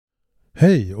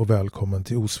Hej och välkommen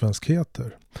till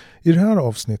Osvenskheter. I det här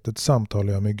avsnittet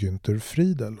samtalar jag med Günther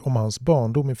Friedel om hans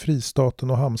barndom i fristaten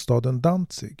och hamnstaden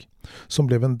Danzig, som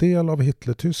blev en del av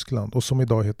Hitler-Tyskland och som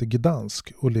idag heter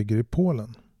Gdansk och ligger i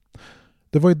Polen.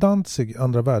 Det var i Danzig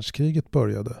andra världskriget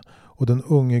började och den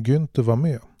unge Günther var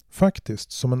med,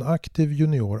 faktiskt som en aktiv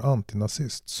junior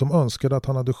antinazist som önskade att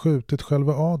han hade skjutit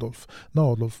själva Adolf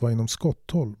när Adolf var inom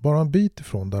skotthåll, bara en bit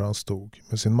ifrån där han stod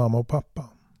med sin mamma och pappa.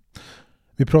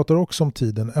 Vi pratar också om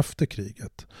tiden efter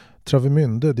kriget,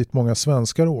 Travemünde dit många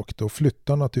svenskar åkte och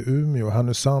flyttarna till Umeå,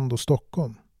 Härnösand och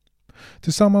Stockholm.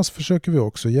 Tillsammans försöker vi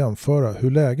också jämföra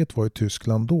hur läget var i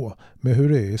Tyskland då med hur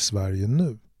det är i Sverige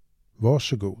nu.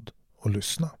 Varsågod och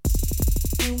lyssna.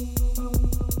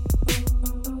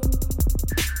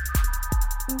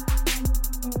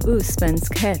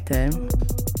 Osvenskheter.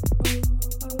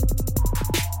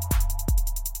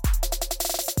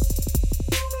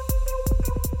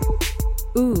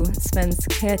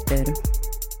 Osvenskheter.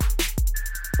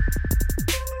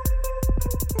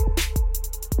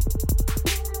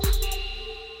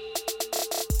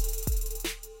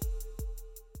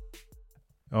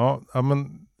 Ja,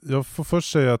 men jag får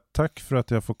först säga tack för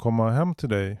att jag får komma hem till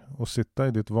dig och sitta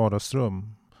i ditt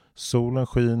vardagsrum. Solen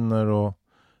skiner och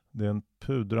det är en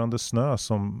pudrande snö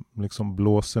som liksom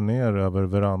blåser ner över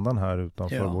verandan här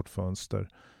utanför vårt fönster.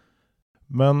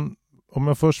 Men om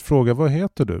jag först frågar, vad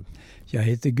heter du? Jag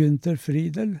heter Günther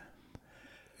Friedel.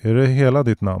 Är det hela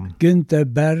ditt namn? Günther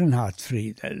Bernhard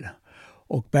Friedel.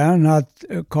 Och Bernhard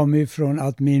kom ifrån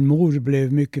att min mor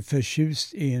blev mycket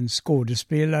förtjust i en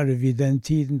skådespelare vid den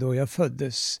tiden då jag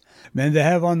föddes. Men det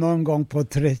här var någon gång på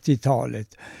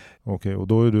 30-talet. Okej, och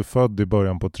då är du född i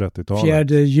början på 30-talet?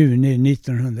 4 juni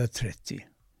 1930.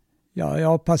 Ja, jag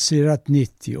har passerat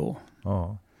 90 år.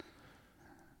 Ja.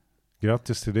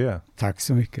 Grattis till det. Tack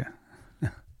så mycket.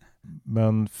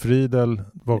 Men Friedel,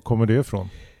 var kommer det ifrån?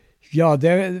 Ja, det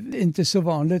är inte så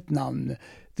vanligt namn.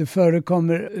 Det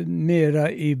förekommer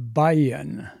mera i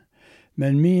Bayern.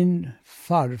 Men min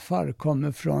farfar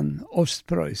kommer från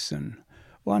Ostpreussen.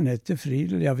 Och han heter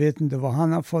Friedel. Jag vet inte var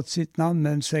han har fått sitt namn,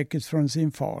 men säkert från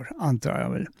sin far, antar jag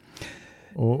väl.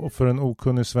 Och för en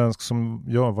okunnig svensk som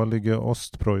jag, var ligger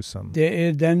Ostpreussen? Det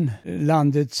är den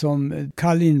landet som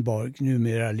Kallinborg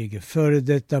numera ligger, före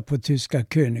detta på tyska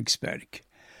Königsberg.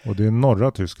 Och det är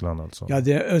norra Tyskland alltså? Ja,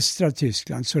 det är östra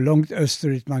Tyskland, så långt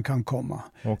österut man kan komma.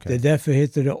 Okay. Det är därför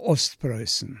heter det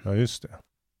Ostpreussen. Ja, just det.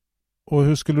 Och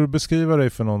hur skulle du beskriva dig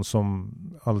för någon som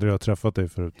aldrig har träffat dig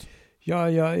förut? Ja,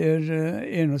 jag är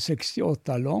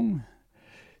 1,68 lång.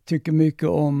 Tycker mycket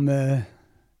om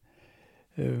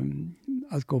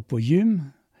att gå på gym.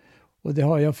 Och det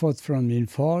har jag fått från min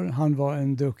far. Han var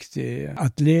en duktig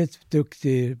atlet,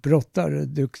 duktig brottare,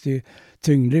 duktig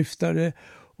tyngdlyftare.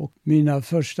 Och mina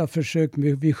första försök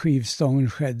vid skivstången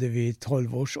skedde vid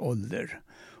 12 års ålder.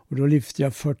 Och då lyfte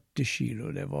jag 40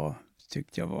 kilo. Det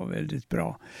tyckte jag var väldigt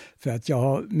bra. För att jag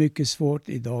har mycket svårt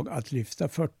idag att lyfta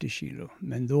 40 kilo.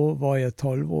 Men då var jag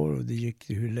 12 år och det gick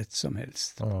det hur lätt som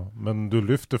helst. Ja, men du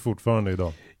lyfter fortfarande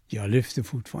idag? Jag lyfter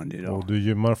fortfarande idag. Och du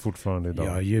gymmar fortfarande idag?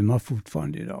 Jag gymmar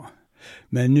fortfarande idag.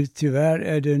 Men nu tyvärr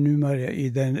är det numera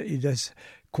i dess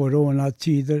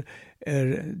coronatider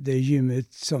är det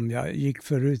gymmet som jag gick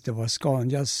förut, det var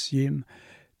Scanias gym,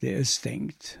 det är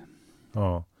stängt.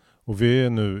 Ja, och vi är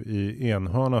nu i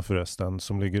Enhörna förresten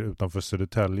som ligger utanför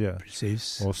Södertälje.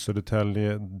 Precis. Och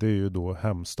Södertälje, det är ju då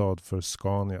hemstad för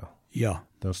Scania. Ja.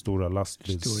 Den stora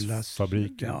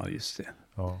lastbilsfabriken. Ja, just det.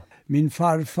 Ja. Min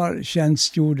farfar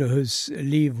tjänstgjorde hos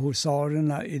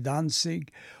livhusarerna i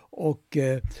Danzig och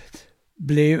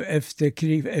blev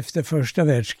efter första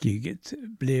världskriget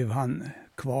blev han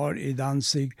kvar i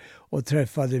Danzig och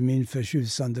träffade min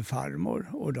förtjusande farmor.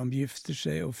 Och de gifte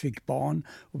sig och fick barn.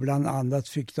 Och bland annat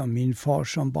fick de min far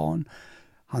som barn.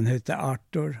 Han hette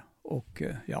Arthur och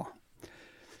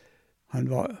han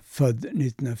var född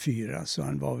 1904 så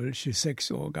han var väl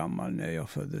 26 år gammal när jag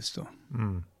föddes då.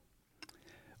 Mm.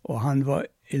 Och han var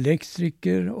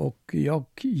elektriker och jag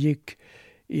gick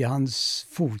i hans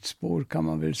fotspår kan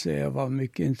man väl säga. Jag var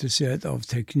mycket intresserad av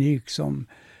teknik. Som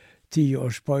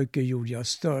 10-årspojke gjorde jag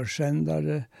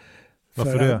störsändare.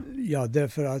 Varför det? Ja,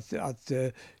 därför att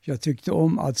jag tyckte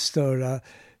om att störa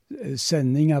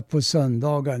sändningar på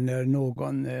söndagar när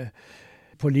någon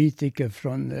politiker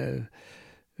från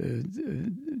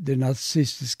det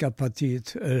nazistiska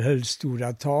partiet höll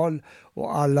stora tal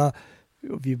och alla.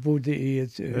 Vi bodde i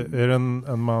ett... Är det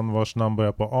en man vars namn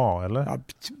börjar på A, eller? Ja,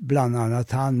 bland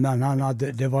annat han. Men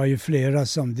det var ju flera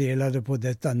som delade på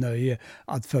detta nöje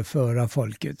att förföra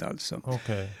folket alltså.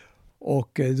 Okay.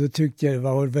 Och då tyckte jag det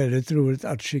var väldigt roligt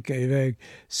att skicka iväg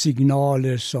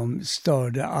signaler som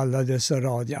störde alla dessa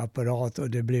radioapparater och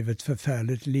det blev ett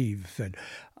förfärligt liv.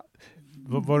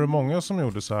 Var det många som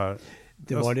gjorde så här?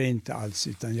 Det var det inte alls,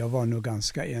 utan jag var nog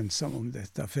ganska ensam om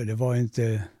detta. För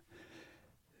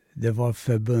det var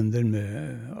förbunden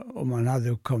med, om man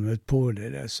hade kommit på det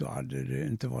där så hade det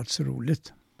inte varit så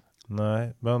roligt.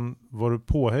 Nej, men var du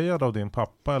påhejad av din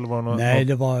pappa? Eller var det Nej,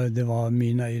 det var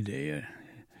mina idéer.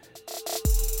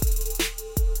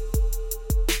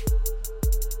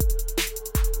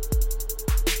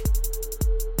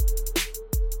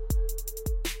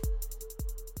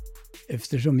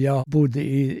 Eftersom jag bodde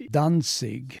i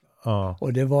Danzig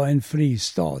och det var en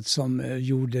fristad som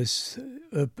gjordes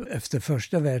upp efter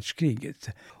första världskriget.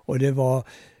 Och det var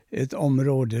ett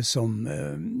område som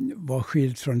var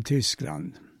skilt från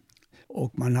Tyskland.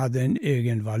 Och man hade en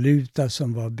egen valuta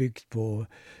som var byggt på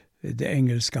det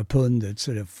engelska pundet.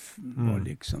 Så det var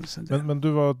liksom sådär. Men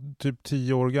du var typ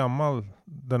 10 år gammal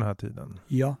den här tiden?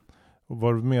 Ja. Och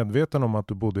var du medveten om att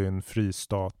du bodde i en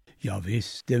fristad? Ja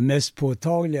visst. Det mest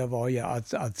påtagliga var ju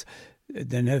att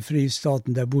den här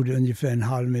fristaten, där bodde ungefär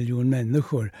 500 000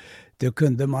 människor. Det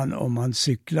kunde man, om man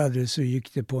cyklade så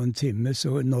gick det på en timme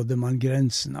så nådde man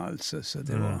gränsen alltså. Så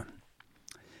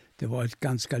det var ett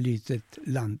ganska litet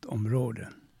landområde.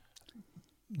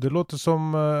 Det låter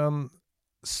som en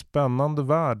spännande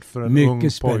värld för en mycket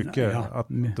ung spännande, pojke. ja. Att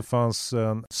det fanns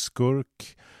en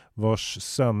skurk vars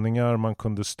sändningar man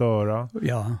kunde störa.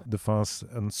 Ja. Det fanns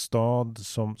en stad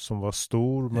som var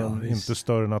stor men inte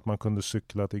större än att man kunde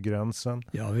cykla till gränsen.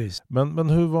 Ja, visst. Men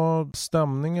hur var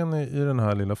stämningen i den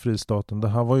här lilla fristaten? Det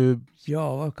här var ju...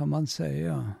 Ja, vad kan man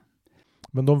säga?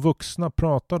 Men de vuxna,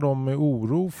 pratade de med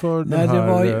oro för den här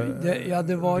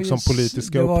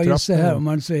politiska upptrappningen? Det var ju så här, om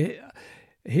man säger,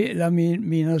 hela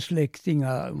mina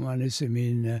släktingar, om man säger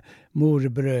min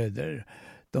morbröder,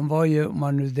 de var ju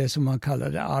det som man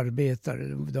kallade arbetare.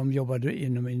 De jobbade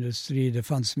inom industri. Det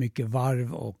fanns mycket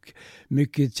varv och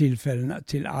mycket tillfällen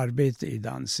till arbete i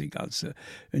Danzig. Alltså,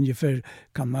 ungefär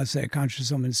kan man säga kanske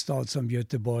som en stad som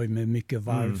Göteborg med mycket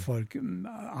varv. Folk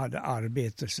hade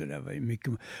arbete. Så det var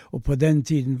mycket. Och på den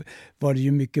tiden var det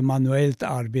ju mycket manuellt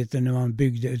arbete när man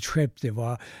byggde ett skepp. Det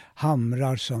var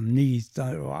hamrar som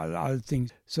nitar och allting.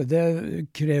 Så det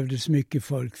krävdes mycket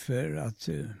folk för att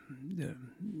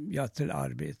till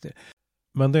arbete.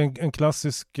 Men det är en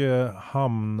klassisk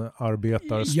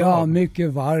hamnarbetarstad? Ja,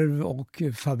 mycket varv och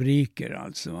fabriker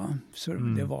alltså. Va? Så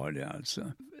det var det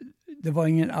alltså. Det var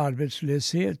ingen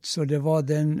arbetslöshet, så det var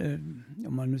den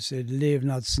om man nu säger,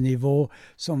 levnadsnivå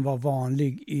som var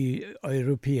vanlig i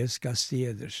europeiska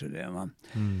städer. Så det, va?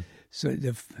 Så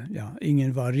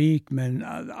ingen var rik, men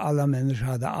alla människor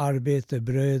hade arbete,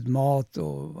 bröd, mat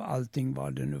och allting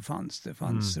vad det nu fanns. Det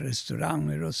fanns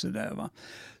restauranger och sådär. Va?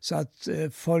 Så att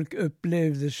folk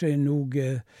upplevde sig nog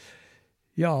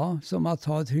som att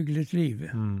ha ett hyggligt liv.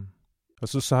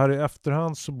 Alltså så här i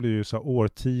efterhand så blir ju så här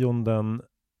årtionden,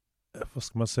 vad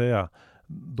ska man säga,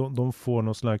 de får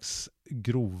någon slags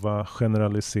grova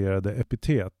generaliserade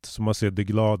epitet. Som man ser det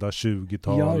glada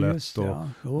 20-talet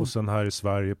och sen här i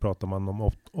Sverige pratar man om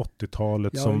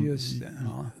 80-talet som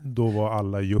då var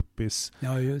alla yuppies.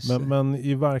 Men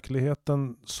i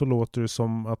verkligheten så låter det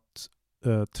som att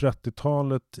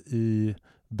 30-talet i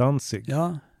Danzig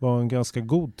var en ganska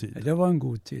god tid. Det var en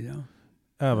god tid, ja.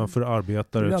 Även för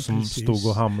arbetare som stod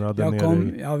och hamrade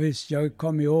nere i... Ja visst, jag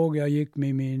kom ihåg, jag gick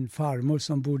med min farmor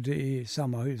som bodde i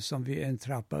samma hus som vi en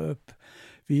trappa upp.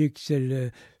 Vi gick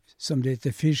till, som det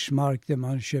heter, Fischmark, där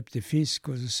man köpte fisk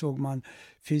och så såg man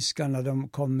fiskarna, de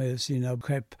kom med sina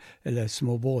skepp eller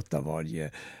små båtar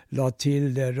varje, la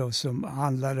till där och så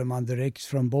handlade man direkt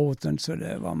från båten, så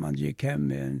det var man gick hem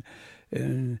med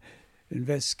en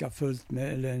väska fullt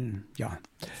med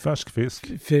färsk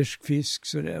fisk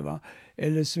så det var.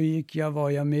 Eller så var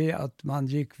jag med att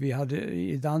vi hade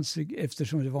i Danzig,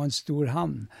 eftersom det var en stor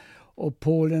hamn. Och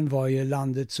Polen var ju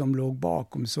landet som låg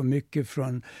bakom så mycket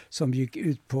som gick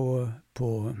ut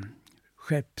på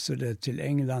skepp så det, till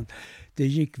England. Det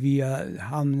gick via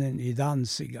hamnen i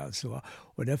Danzig alltså.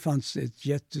 Och där fanns ett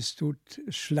jättestort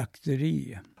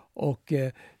slakteri. Och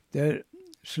där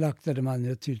slaktade man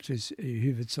naturligtvis i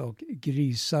huvudsak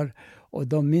grisar, och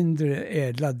de mindre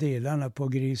ädla delarna på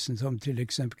grisen som till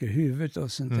exempel huvudet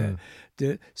och sånt där,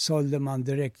 det sålde man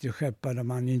direkt till skeppade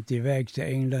man inte iväg till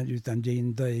England, utan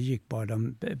det gick bara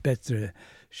de bättre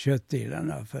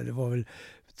köttdelarna, för det var väl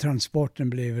transporten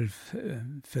blev väl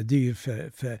för dyr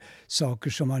för saker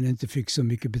som man inte fick så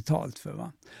mycket betalt för,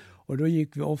 va? Och då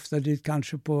gick vi ofta dit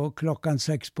kanske på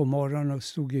 6:00 på morgonen och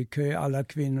stod i kö. Alla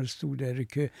kvinnor stod där i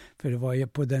kö. För det var ju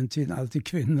på den tiden alltid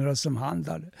kvinnorna som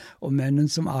handlade och männen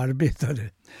som arbetade.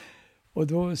 Och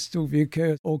då stod vi i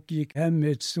kö och gick hem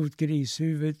med ett stort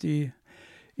grishuvud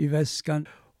i väskan.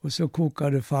 Och så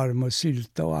kokade farmor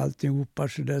sylta och alltihopa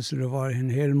så där. Så det var en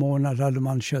hel månad hade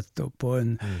man kött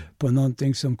på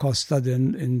någonting som kostade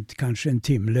kanske en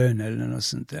timlön eller något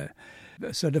sånt där.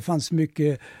 Så det fanns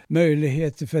mycket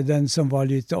möjligheter för den som var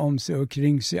lite om sig och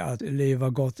kring sig att leva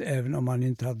gott även om man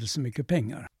inte hade så mycket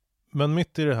pengar. Men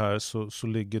mitt i det här så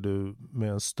ligger du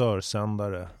med en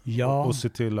störsändare och ser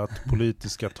till att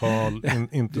politiska tal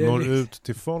inte når ut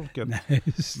till folket. Nej,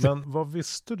 men vad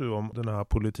visste du om den här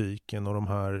politiken och de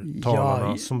här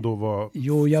talarna som då var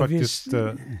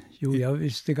jag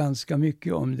visste ganska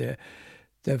mycket om det.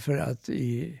 Därför att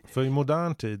För i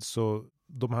modern tid så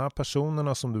de här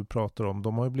personerna som du pratar om,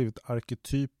 de har ju blivit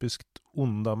arketypiskt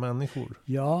onda människor.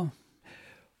 Ja,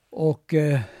 och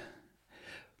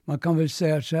man kan väl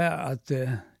säga så här att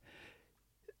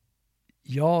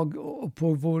jag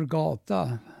på vår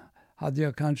gata hade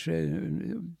jag kanske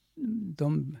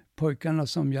de pojkarna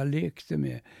som jag lekte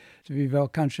med. Så vi var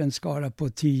kanske en skara på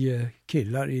 10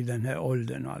 killar i den här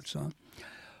åldern alltså.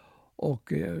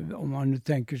 Och om man nu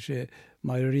tänker sig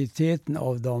majoriteten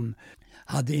av dem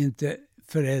hade inte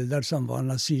föräldrar som var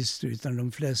nazister utan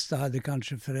de flesta hade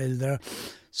kanske föräldrar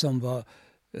som var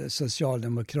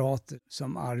socialdemokrater.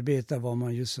 Som arbetare var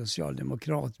man ju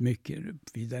socialdemokrat mycket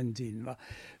vid den tiden. Va?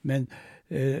 Men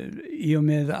i och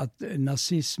med att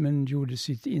nazismen gjorde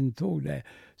sitt intåg där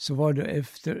så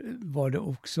var det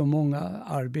också många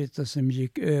arbetare som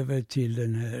gick över till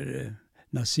den här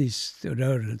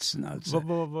naziströrelsen. Alltså.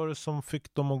 Vad var det som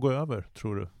fick dem att gå över,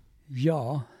 tror du?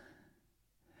 Ja,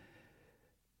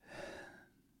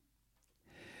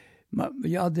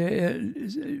 det är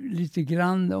lite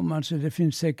grann det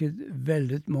finns säkert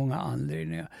väldigt många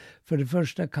anledningar. För det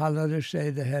första kallade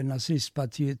sig det här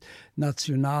nazistpartiet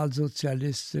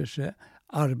Nationalsocialistische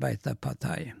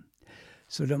Arbetarpartei.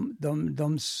 Så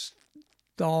de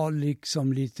stal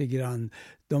liksom lite grann.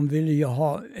 De ville ju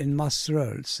ha en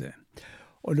massrörelse.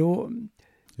 Och då...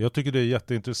 Jag tycker det är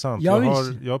jätteintressant. Ja,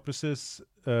 jag har precis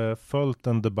följt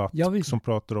en debatt som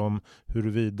pratar om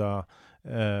huruvida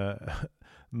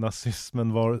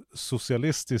nazismen var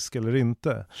socialistisk eller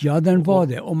inte. Ja, den var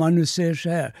det. Om man nu säger så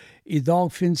här.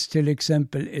 Idag finns till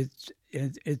exempel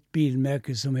ett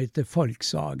bilmärke som heter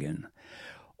Volkswagen.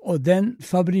 Och den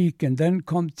fabriken, den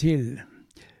kom till.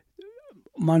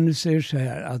 Om man nu säger så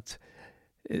här att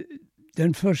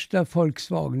den första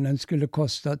Volkswagen den skulle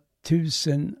kosta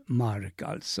 1000 mark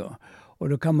alltså. Och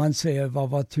då kan man säga, vad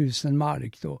var 1000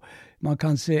 mark då? Man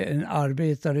kan säga en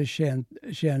arbetare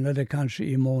tjänade kanske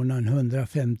i månaden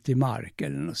 150 mark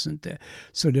eller något sånt där.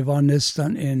 Så det var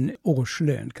nästan en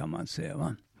årslön kan man säga.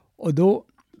 Va? Och då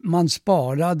man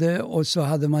sparade och så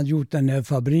hade man gjort den här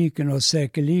fabriken och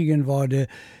säkerligen var det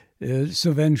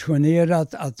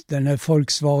subventionerat att den här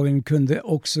Volkswagen kunde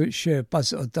också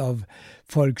köpas av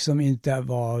folk som inte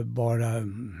var bara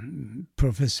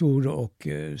professorer och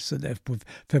sådär.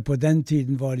 För på den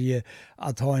tiden var det ju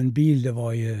att ha en bil, det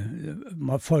var ju,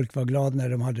 folk var glada när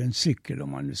de hade en cykel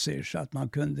om man nu säger så att man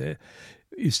kunde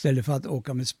istället för att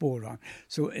åka med spårvagn.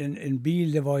 Så en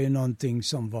bil det var ju någonting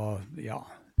som var,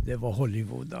 det var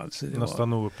Hollywood alltså.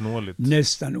 Nästan ouppnåeligt.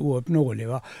 Nästan ouppnåeligt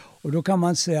va. Och då kan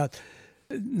man säga att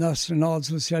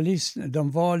nationalsocialisterna,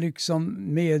 de var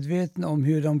liksom medvetna om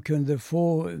hur de kunde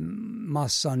få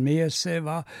massan med sig.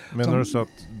 Va? Menar du så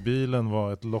att bilen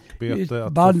var ett lockbete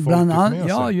att få folket med sig?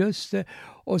 Ja, just det.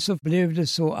 Och så blev det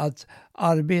så att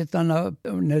arbetarna,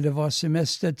 när det var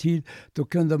semestertid, då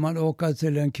kunde man åka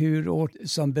till en kurort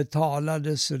som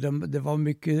betalades. Så det var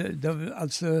mycket,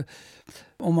 alltså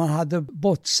om man hade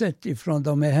bortsett ifrån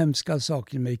de här hemska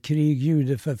sakerna med krig,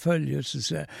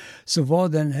 judeförföljelse, så var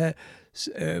den här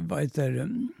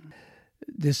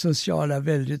det sociala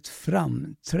väldigt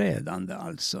framträdande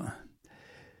alltså.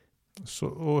 Så,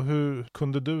 och hur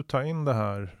kunde du ta in det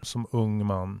här som ung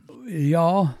man?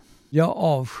 Ja, jag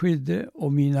avskydde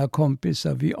och mina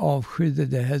kompisar, vi avskydde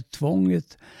det här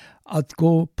tvånget att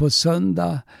gå på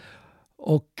söndag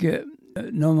och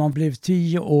när man blev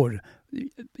 10 år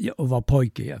och var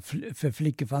pojke, för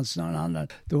flickor fanns någon annan.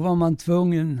 Då var man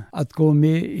tvungen att gå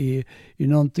med i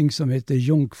någonting som heter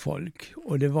Jungfolk.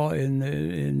 Och det var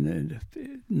en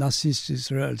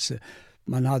nazistisk rörelse.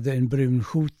 Man hade en brun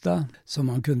skjorta som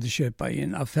man kunde köpa i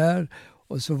en affär.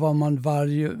 Och så var man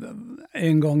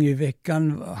en gång i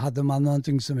veckan hade man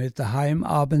någonting som heter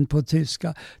Heimabend på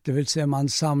tyska. Det vill säga man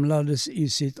samlades i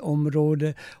sitt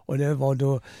område och det var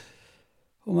då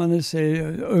om man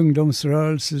säger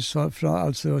ungdomsrörelser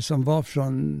alltså, som var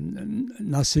från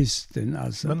nazisten.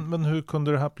 Alltså. Men hur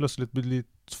kunde det här plötsligt bli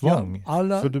tvång?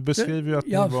 Ja, för du beskriver ju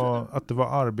att det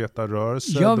var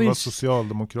arbetarrörelse, det var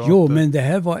socialdemokrater. Jo, men det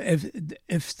här var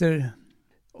efter...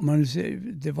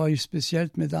 Det var ju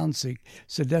speciellt med Danzig.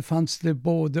 Så där fanns det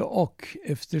både och,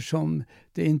 eftersom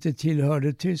det inte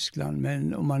tillhörde Tyskland.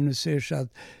 Men om man nu ser så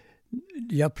att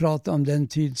jag pratar om den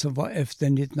tid som var efter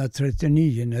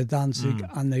 1939 när Danzig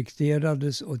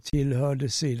annekterades och tillhörde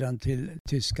sedan till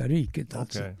Tyska riket.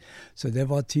 Alltså. Okay. Så det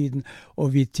var tiden.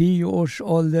 Och vid 10 års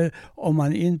ålder, om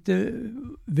man inte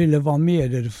ville vara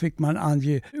med det, då fick man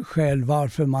ange skäl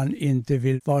varför man inte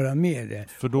vill vara med det.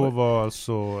 För då var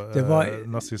alltså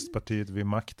nazistpartiet vid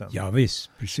makten? Ja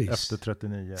visst, precis. Efter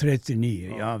 39?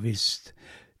 39, ja visst.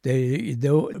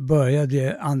 Då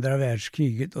började andra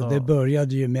världskriget och det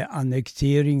började ju med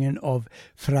annekteringen av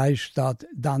Freistaat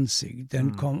Danzig.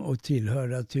 Den kom att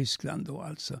tillhöra Tyskland då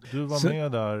alltså. Du var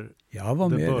med där? Jag var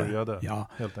med där. Det började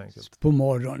helt enkelt? På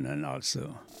morgonen alltså.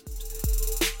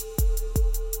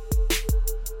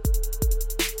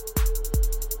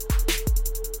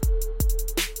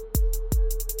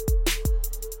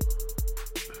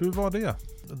 Hur var det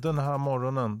den här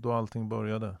morgonen då allting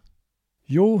började?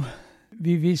 Jo,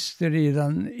 vi visste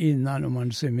redan innan, om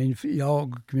man säger,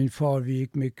 jag och min far, vi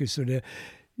gick mycket så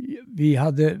vi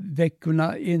hade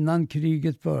veckorna innan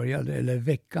kriget började, eller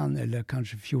veckan eller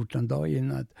kanske 14 dagar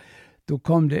innan, då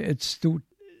kom det ett stort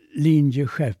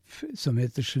linjeskepp som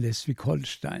heter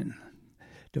Schleswig-Holstein.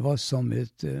 Det var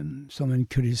som en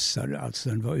kryssare, alltså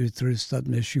den var utrustad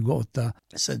med 28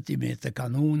 centimeter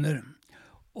kanoner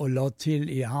och la till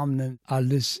i hamnen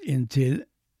alldeles intill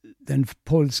den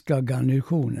polska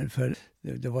garnisonen, för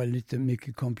det var lite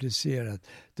mycket komplicerat.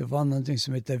 Det var någonting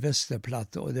som heter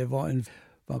Västerplatte och det var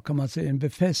en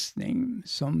befästning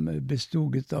som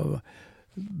bestod av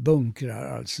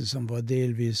bunkrar, alltså som var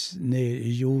delvis ner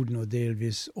i jorden och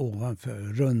delvis ovanför,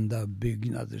 runda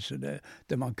byggnader så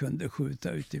där man kunde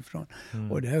skjuta utifrån.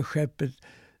 Och det här skeppet,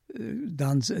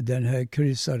 den här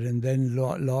kryssaren, den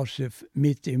la sig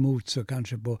mitt emot, så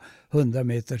kanske på 100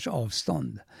 meters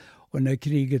avstånd. Och när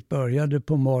kriget började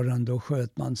på morgonen, då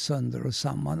sköt man sönder och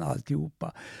samman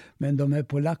alltihopa. Men de här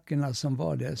polackerna som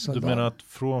var där... Så du menar att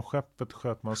från skeppet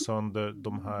sköt man sönder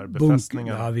de här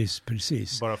befästningarna? Ja visst,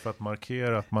 precis. Bara för att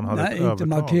markera att man hade ett övertag? Nej, inte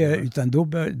markera, utan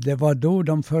det var då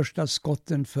de första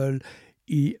skotten föll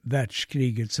i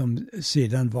världskriget, som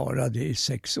sedan varade i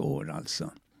 6 år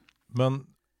alltså. Men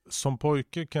som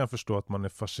pojke kan jag förstå att man är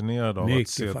fascinerad av mycket att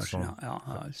se ett sånt.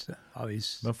 Ja,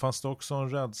 visst. Men fanns det också en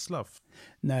rädsla?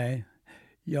 Nej,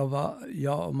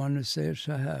 om man nu säger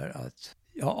så här, att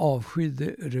jag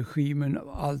avskydde regimen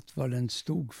och allt vad den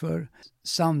stod för.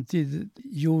 Samtidigt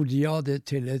gjorde jag det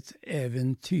till ett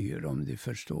äventyr, om du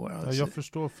förstår. Alltså. Ja, jag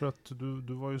förstår, för att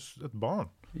du var ju ett barn.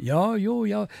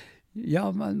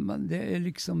 Men det är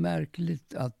liksom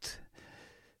märkligt att,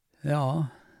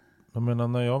 Jag menar,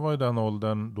 när jag var i den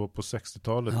åldern då på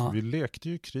 60-talet, vi lekte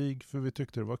ju krig för vi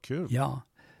tyckte det var kul. Ja,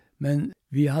 men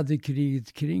vi hade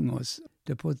kriget kring oss.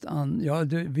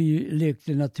 Vi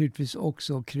lekte naturligtvis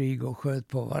också krig och sköt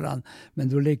på varandra. Men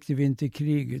då lekte vi inte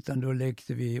krig, utan då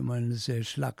lekte vi, om man säger,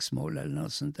 slagsmål eller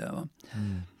något sånt där. Va?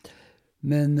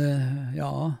 Men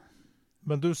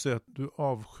Men du säger att du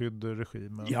avskydde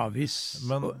regimen. Ja, visst.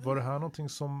 Men var det här någonting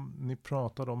som ni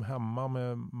pratade om hemma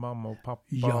med mamma och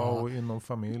pappa och inom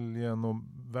familjen och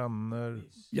vänner?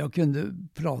 Jag kunde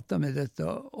prata med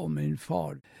detta om min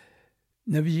far.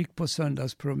 När vi gick på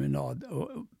söndagspromenad,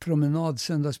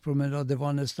 söndagspromenad, det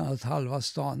var nästan att halva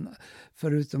stan.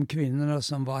 Förutom kvinnorna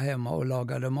som var hemma och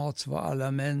lagade mat, så var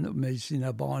alla män med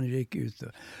sina barn gick ut.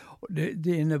 Och det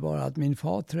innebar att min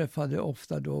far träffade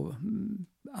ofta då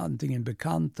antingen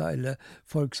bekanta eller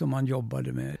folk som han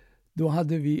jobbade med. Då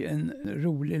hade vi en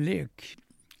rolig lek.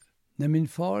 När min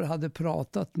far hade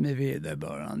pratat med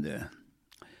vederbörande,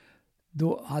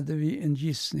 då hade vi en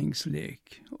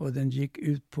gissningslek. Och den gick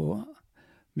ut på,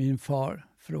 min far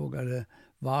frågade,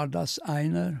 var das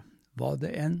einer? Var det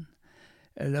en?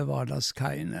 Eller var das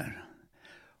keiner?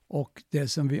 Och det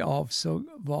som vi avsåg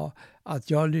var att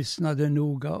jag lyssnade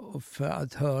noga för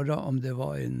att höra om det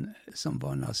var en som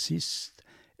var nazist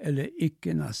eller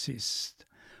icke-nazist.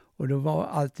 Och då var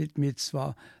alltid mitt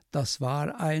svar, das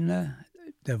war eine,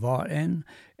 det var en.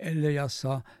 Eller jag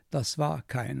sa, das war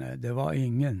keine, det var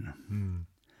ingen.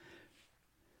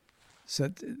 Så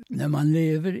att när man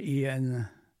lever i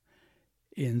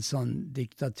en sån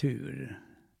diktatur,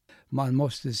 man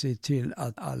måste se till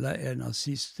att alla är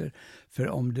nazister. För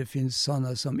om det finns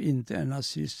sådana som inte är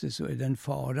nazister, så är det en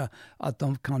fara att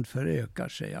de kan föröka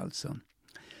sig alltså.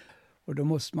 Och då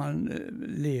måste man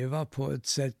leva på ett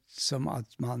sätt som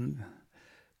att man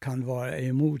kan vara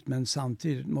emot, men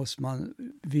samtidigt måste man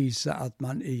visa att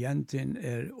man egentligen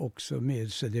är också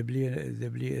med. Så det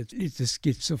blir ett lite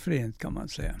schizofrent kan man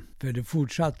säga. För det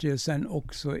fortsatte ju sen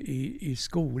också i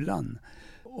skolan.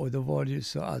 Och då var det ju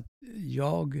så att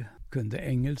jag kunde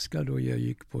engelska då jag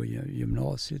gick på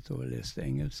gymnasiet och läste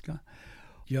engelska.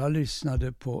 Jag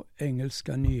lyssnade på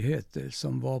engelska nyheter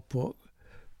som var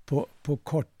på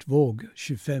kort våg,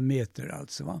 25 meter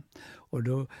alltså. Va? Och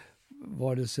då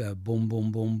var det så här bom,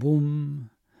 bom, bom, bom,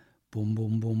 bom,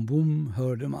 bom, bom, bom,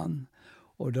 hörde man.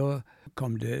 Och då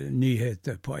kom det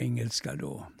nyheter på engelska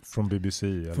då. Från BBC?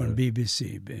 Eller? Från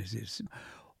BBC, precis.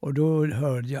 Och då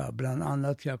hörde jag bland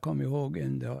annat, jag kommer ihåg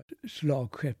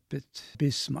slagskeppet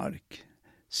Bismarck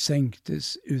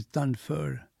sänktes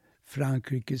utanför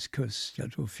Frankrikes kust,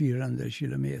 jag tror 400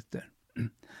 kilometer.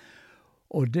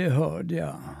 Och det hörde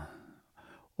jag.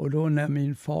 Och då när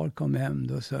min far kom hem,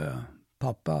 då sa jag,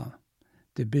 pappa,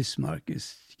 det Bismarck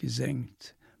är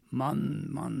sänkt.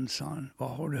 Man, sa han, vad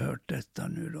har du hört detta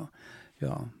nu då?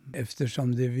 Ja,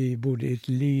 eftersom vi bodde i ett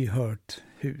lyhört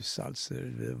hus, alltså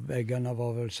väggarna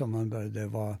var väl som man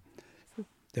började,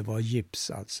 det var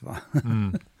gips alltså. Va?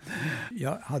 Mm.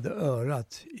 Jag hade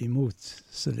örat emot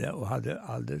sådär och hade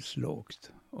alldeles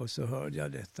lågt. Och så hörde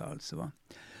jag detta alltså. Va?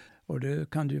 Och det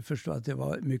kan du förstå att det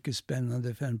var mycket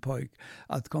spännande för en pojk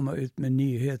att komma ut med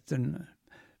nyheten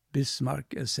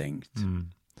Bismarck är sänkt. Mm.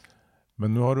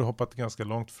 Men nu har du hoppat ganska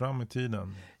långt fram i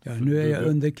tiden. Ja, nu är jag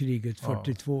under kriget,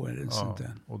 42 eller sånt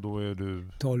där. Och då är du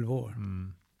 12 år.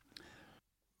 Mm.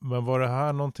 Men var det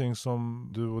här någonting som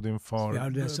du och din far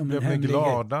blev ni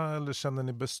glada eller kände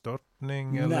ni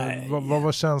bestörtning? Eller vad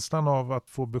var känslan av att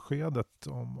få beskedet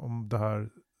om det här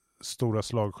stora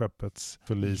slagskeppets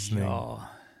förlisning?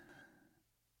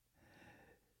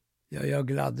 Ja, jag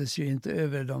gladdes ju inte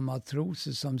över de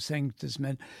matroser som sänktes,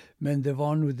 men det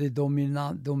var nog det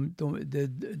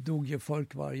det dog ju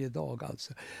folk varje dag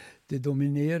alltså. Det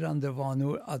dominerande var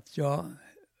nog att jag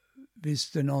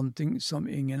visste någonting som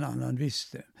ingen annan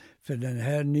visste. För den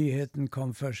här nyheten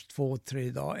kom först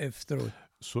 2-3 dagar efteråt.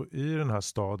 Så i den här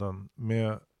staden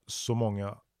med så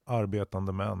många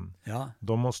arbetande män,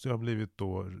 de måste ju ha blivit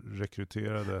då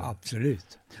rekryterade.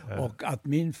 Absolut. Och att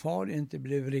min far inte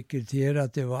blev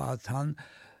rekryterad, det var att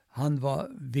han var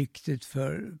viktigt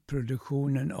för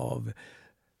produktionen av,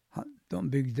 de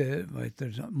byggde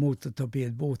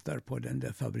motortorpedbåtar på den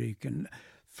där fabriken.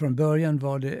 Från början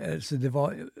var det, alltså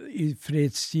i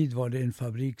fredstid var det en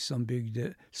fabrik som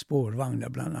byggde spårvagnar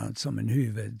bland annat som en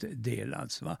huvuddel.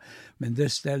 Alltså, va? Men det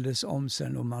ställdes om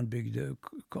sen och man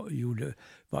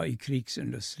var i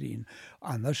krigsindustrin.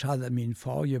 Annars hade min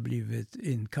far ju blivit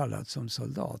inkallad som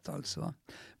soldat. Alltså, va?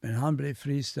 Men han blev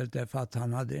friställd därför att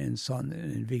han hade en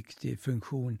viktig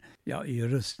funktion i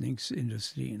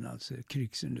rustningsindustrin, alltså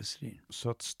krigsindustrin. Så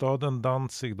att staden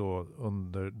Danzig då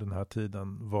under den här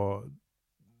tiden var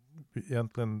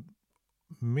egentligen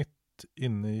mitt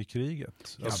inne i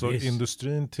kriget. Alltså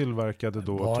industrin tillverkade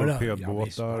då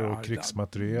torpedbåtar och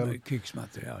krigsmateriel.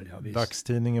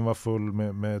 Dagstidningen var full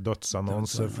med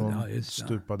dödsannonser från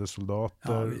stupade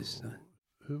soldater.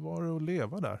 Hur var det att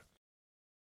leva där?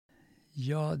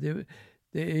 Ja,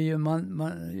 det är ju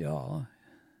man.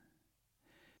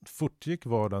 Fortgick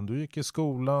vardagen? Du gick i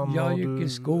skolan? Jag gick i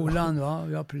skolan,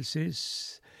 ja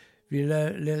precis.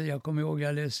 Jag kommer ihåg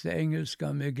jag läste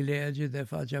engelska med glädje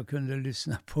därför att jag kunde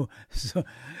lyssna på.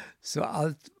 Så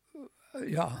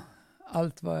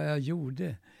allt vad jag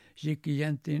gjorde gick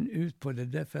egentligen ut på det.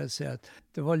 Därför jag säger att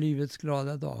det var livets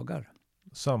glada dagar.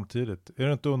 Samtidigt, är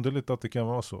det inte underligt att det kan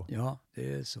vara så? Ja,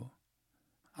 det är så.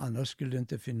 Annars skulle det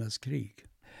inte finnas krig.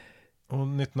 Och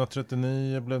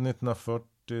 1939 blev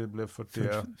 1940, blev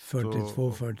 41.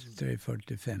 42, 43,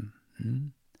 45.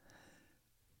 Mm.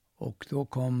 Och då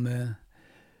kom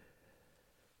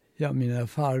mina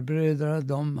farbröder,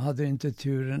 de hade inte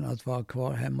turen att vara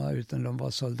kvar hemma utan de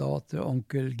var soldater.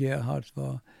 Onkel Gerhard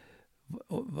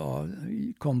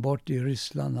kom bort i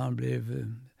Ryssland, han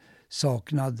blev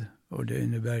saknad och det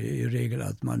innebär i regel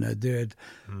att man är död.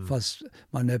 Fast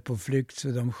man är på flykt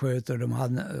så de sköt och de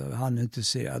hann inte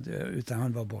se utan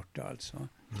han var borta alltså.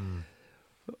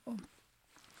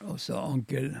 Och så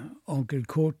onkel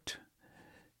Kurt,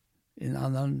 en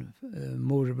annan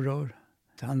morbror,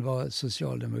 han var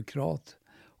socialdemokrat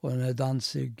och när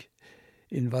Danzig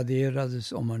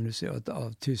invaderades, om man nu säger,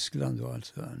 av Tyskland då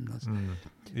alltså.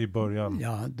 I början?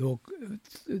 Ja, då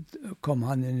kom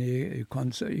han in i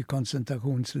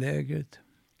koncentrationslägret.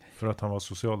 För att han var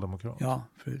socialdemokrat? Ja,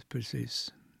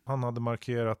 precis. Han hade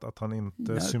markerat att han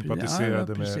inte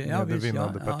sympatiserade med det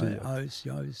vinnande partiet?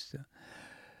 Ja, visst.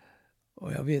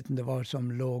 Och jag vet inte vad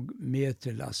som låg mer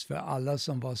till last. För alla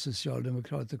som var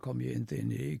socialdemokrater kom ju inte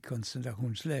in i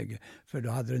koncentrationsläge. För då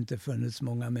hade det inte funnits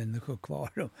många människor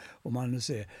kvar. Om man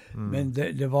säger. Men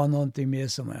det var någonting mer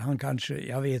som han kanske,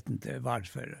 jag vet inte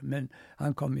varför. Men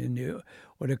han kom in i,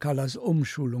 och det kallas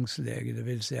omskolningsläge. Det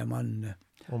vill säga man...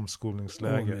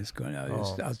 Omskolningsläge.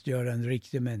 Att göra en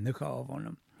riktig människa av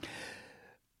honom.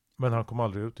 Men han kom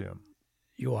aldrig ut igen?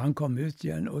 Jo, han kom ut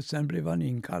igen och sen blev han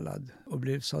inkallad och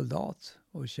blev soldat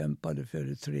och kämpade för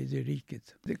det tredje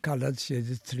riket. Det kallades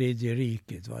det tredje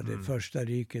riket. Det första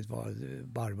riket var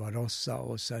Barbarossa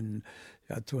och sen,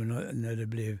 jag tror när det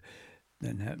blev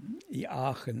den här i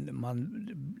Aachen,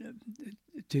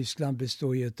 Tyskland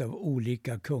bestod ju av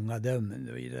olika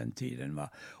kungadömen i den tiden. Va?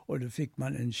 Och då fick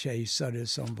man en kejsare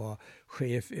som var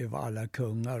chef över alla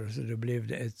kungar och så då blev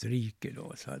det ett rike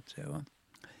då så att säga. Va?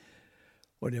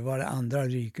 Och det var det andra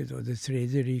riket och det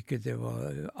tredje riket det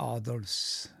var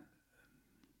Adolfs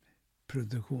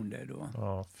produktion där då.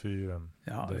 Ja, fyren.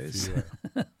 Ja, just.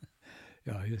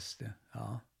 Ja, just det.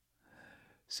 Ja.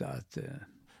 Så att...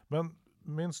 Men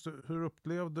minns du, hur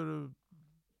upplevde du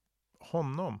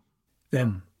honom?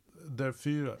 Vem? Der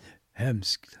Führer.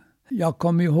 Hemskt. Jag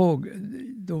kommer ihåg,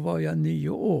 då var jag 9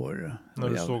 år. När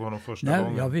du såg honom första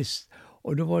gången? Ja, visst.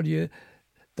 Och då var det ju...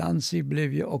 Danzig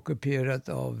blev ju ockuperat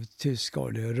av tyskar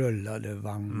och det rullade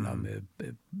vagnar med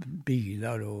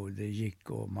bilar och det gick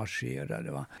och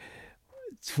marscherade. Va?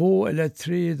 2 eller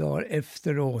 3 dagar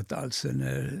efteråt, alltså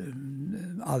när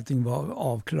allting var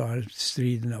avklarat,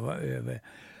 striderna var över,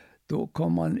 då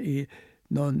kom man i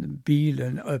någon bil,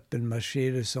 en öppen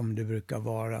Mercedes som det brukar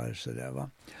vara. Så där, va?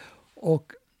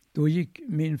 Och då gick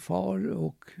min far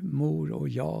och mor och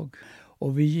jag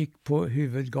och vi gick på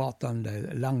huvudgatan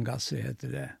där, Langasse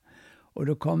heter det. Och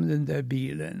då kom den där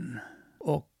bilen.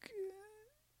 Och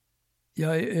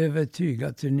jag är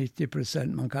övertygad till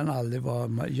 90%, man kan aldrig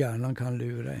vara, hjärnan kan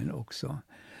lura en också.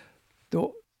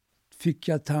 Då fick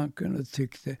jag tanken och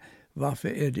tyckte, varför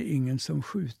är det ingen som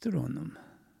skjuter honom?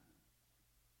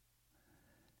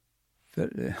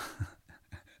 För,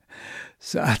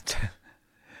 så att,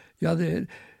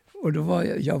 och då var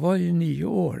jag var ju 9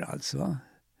 år alltså.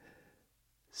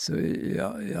 Så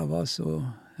jag var så,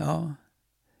 ja.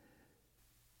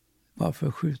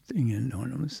 Varför skjuter ingen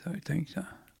honom? Så jag tänkte.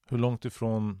 Hur långt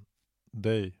ifrån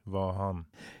dig var han?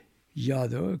 Ja,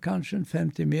 det var kanske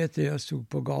 50 meter. Jag stod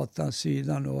på gatans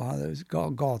sidan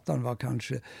och gatan var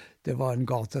kanske, det var en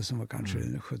gata som var kanske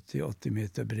 70-80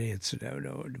 meter bred. Så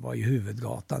det var ju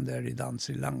huvudgatan där i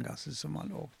Danzig Langasse som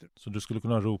man åkte. Så du skulle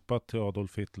kunna ropa till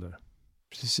Adolf Hitler?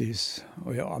 Precis.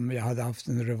 Och jag hade haft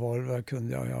en revolver,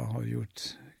 kunde jag ha gjort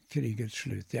kriget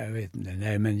slut. Jag vet inte.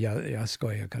 Nej, men jag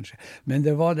skojar kanske. Men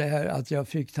det var det här att jag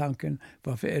fick tanken,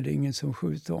 varför är det ingen som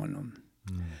skjuter honom?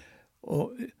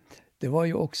 Och det var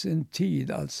ju också en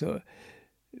tid, alltså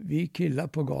vi killar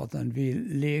på gatan, vi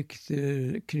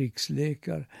lekte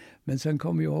krigslekar. Men sen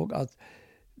kom jag ihåg att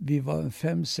vi var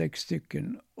 5-6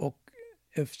 stycken och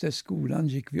efter skolan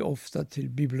gick vi ofta till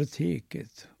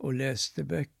biblioteket och läste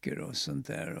böcker och sånt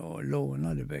där och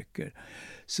lånade böcker.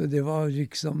 Så det var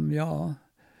liksom, ja,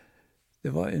 det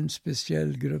var en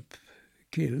speciell grupp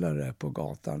killar där på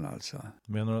gatan alltså.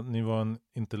 Menar du att ni var en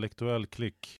intellektuell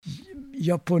klick?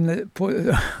 Ja,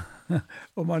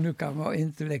 om man nu kan vara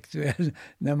intellektuell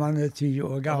när man är 10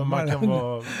 år gammal. Ja, man kan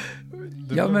vara...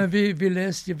 Ja, men vi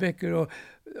läste böcker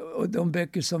och de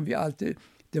böcker som vi alltid...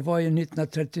 Det var ju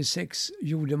 1936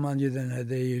 gjorde man ju den här,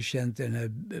 det är ju känt, den här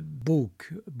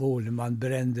bokbålen. Man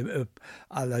brände upp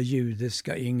alla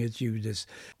judiska, inget judes.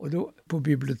 Och då på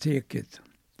biblioteket,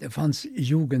 det fanns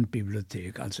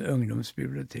jugendbibliotek, alltså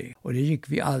ungdomsbibliotek. Och det gick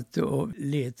vi alltid och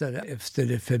letade efter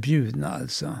det förbjudna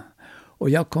alltså. Och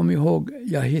jag kommer ihåg,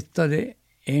 jag hittade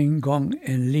en gång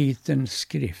en liten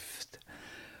skrift.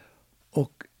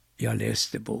 Och jag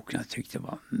läste boken, jag tyckte det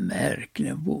var en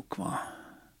märklig bok va.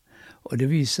 Och det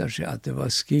visar sig att det var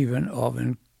skriven av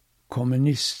en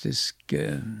kommunistisk,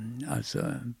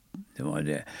 alltså det var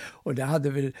det. Och det hade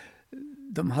väl,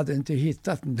 de hade inte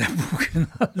hittat den där boken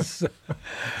alltså.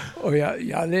 Och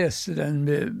jag läste den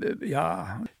med,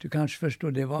 ja, du kanske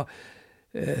förstår, det var,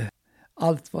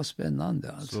 allt var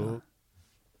spännande alltså. Så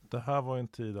det här var en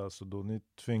tid alltså då ni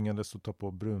tvingades att ta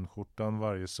på brunskjortan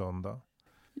varje söndag?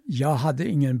 Jag hade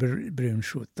ingen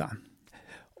brunskjorta.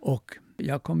 Och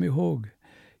jag kommer ihåg,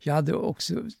 jag hade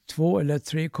också 2 eller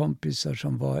 3 kompisar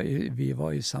som vi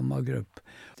var i samma grupp.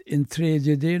 En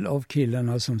tredjedel av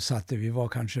killarna som satt, vi var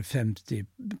kanske 50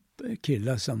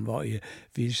 killar som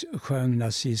vi sjöng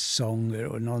nazistsånger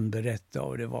och någon berättade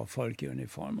och det var folk i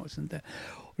uniform och sånt där.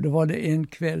 Och då var det en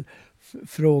kväll,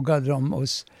 frågade de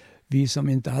oss, vi som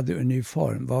inte hade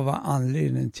uniform, vad var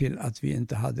anledningen till att vi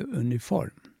inte hade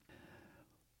uniform?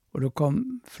 Och då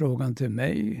kom frågan till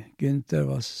mig, Günther,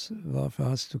 varför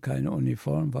har du keine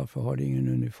uniform? Varför har du ingen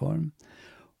uniform?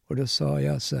 Och då sa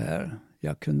jag så här,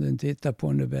 jag kunde inte hitta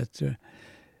på något bättre.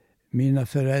 Mina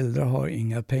föräldrar har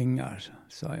inga pengar,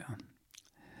 sa jag.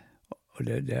 Och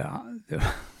det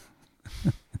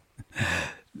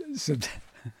så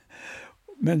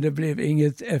men det blev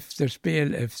inget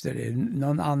efterspel efter det.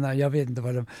 Någon annan, jag vet inte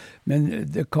vad de...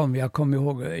 Men jag kommer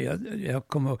ihåg,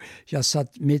 jag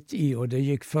satt mitt i och det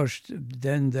gick först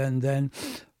den.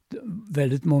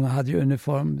 Väldigt många hade ju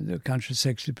uniform, kanske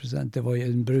 60%. Det var ju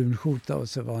en brun skjorta och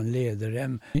så var en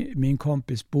läderrem. Min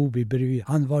kompis Bobi bredvid,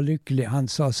 han var lycklig. Han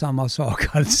sa samma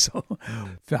sak alltså.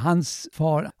 För hans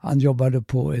far, han jobbade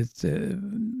på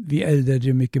vi eldade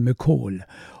ju mycket med kol.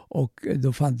 Och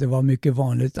då det var mycket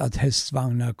vanligt att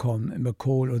hästvagnar kom med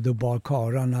kol och då bar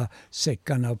karlarna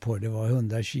säckarna på. Det var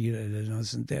 100 kilo eller något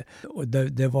sånt där. Och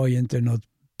det var ju inte något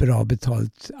bra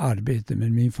betalt arbete.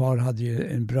 Men min far hade ju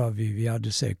en bra, vi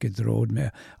hade säkert råd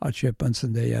med att köpa en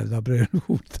sån där jävla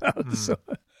brödskjorta alltså.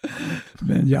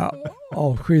 Men jag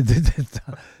avskydde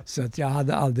detta. Så att jag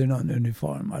hade aldrig någon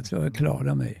uniform. Alltså jag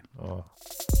klarade mig. Ja.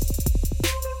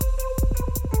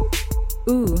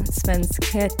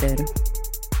 Svenskheter.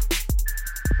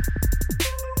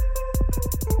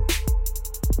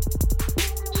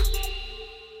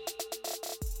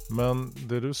 Men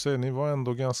det du säger, ni var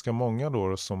ändå ganska många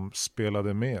då som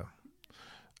spelade med.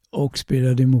 Och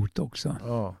spelade emot också.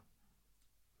 Ja.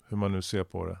 Hur man nu ser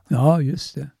på det. Ja,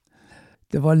 just det.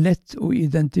 Det var lätt att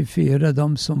identifiera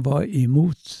de som var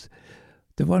emot.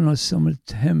 Det var något som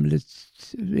ett hemligt...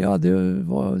 Ja, det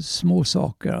var små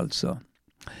saker alltså.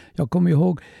 Jag kommer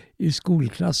ihåg i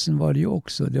skolklassen var det ju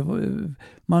också.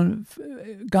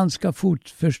 Ganska fort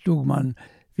förstod man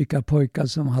vilka pojkar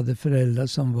som hade föräldrar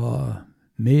som var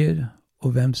med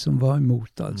och vem som var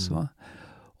emot alltså.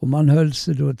 Och man höll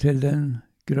sig då till den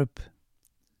grupp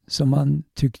som man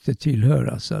tyckte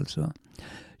tillhöras alltså.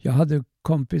 Jag hade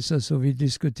kompisar så vi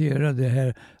diskuterade det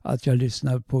här att jag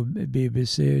lyssnade på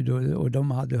BBC då, och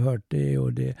de hade hört det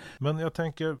och det. Men jag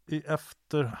tänker i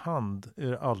efterhand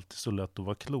är det alltid så lätt att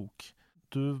vara klok.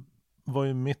 Du var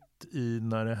ju mitt i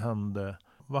när det hände.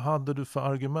 Vad hade du för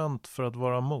argument för att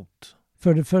vara emot?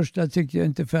 För det första tyckte jag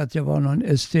inte för att jag var någon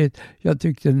estet. Jag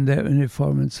tyckte den där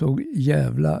uniformen såg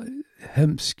jävla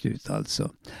hemskt ut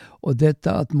alltså. Och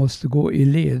detta att måste gå i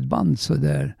ledband så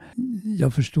där.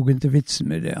 Jag förstod inte vitsen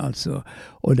med det alltså.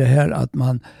 Och det här att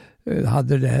man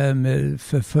hade det här med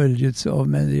förföljelse av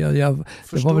människor.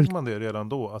 Förstod man det redan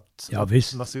då? Att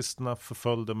nazisterna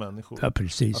förföljde människor? Ja,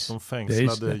 precis. Att de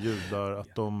fängslade judar?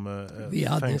 Att de vi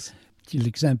hade till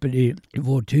exempel i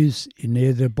vårt hus i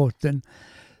nedre botten.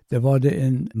 Det var det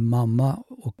en mamma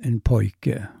och en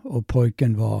pojke. Och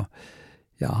pojken var,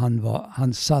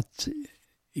 han satt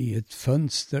i ett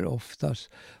fönster oftast.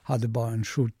 Hade bara en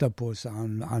skjorta på sig.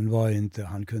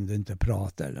 Han kunde inte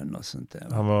prata eller något sånt där.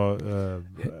 Han var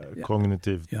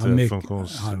kognitivt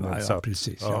funktionsnedsatt. Ja,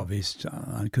 precis. Ja, visst.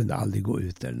 Han kunde aldrig gå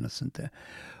ut eller något sånt där.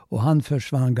 Och han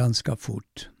försvann ganska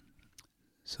fort.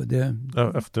 Så det,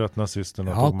 efter att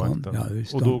nazisterna tog makten. Ja,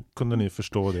 visst, och då kunde ni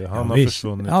förstå det. Han har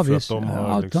försvunnit för att de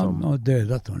har liksom... och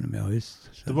dödat honom, ja visst.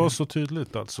 Så det var så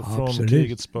tydligt alltså, från absolut.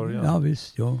 krigets början. Ja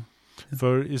visst, ja.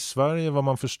 För i Sverige, vad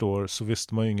man förstår, så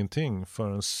visste man ju ingenting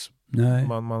förrän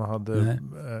man hade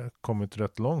kommit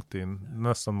rätt långt in,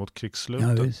 nästan mot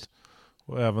krigsslutet. Ja, visst.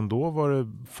 Och även då var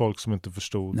det folk som inte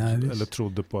förstod eller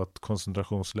trodde på att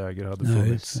koncentrationsläger hade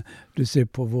funnits. Visst. Du ser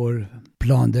på vår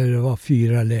plan där det var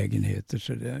 4 lägenheter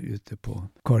så där, ute på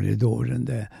korridoren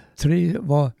där. 3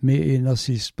 var med i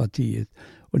nazistpartiet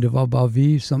och det var bara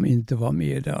vi som inte var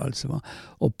med där alltså. Va?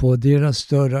 Och på deras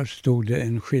dörrar stod det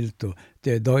en skylt då,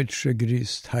 det är Deutsche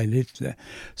Grüßt Heil Hitler.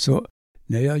 Så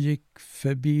när jag gick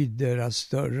förbi deras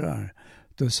dörrar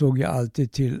då såg jag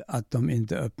alltid till att de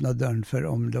inte öppnade dörren. För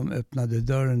om de öppnade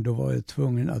dörren då var jag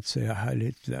tvungen att säga Heil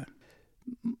Hitler.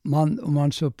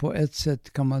 Man så på ett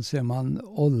sätt kan man säga man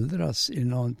åldras i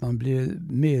något. Man blir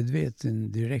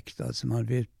medveten direkt. Alltså man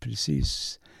vet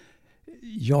precis.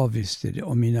 Jag visste det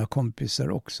och mina kompisar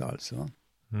också alltså.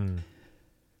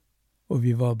 Och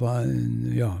vi var bara,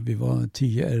 vi var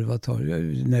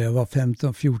 10-11 när jag var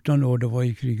 15-14 år då var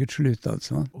ju kriget slut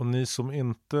alltså. Och ni som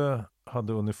inte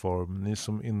hade uniform, ni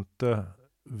som inte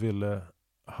ville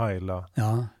heila,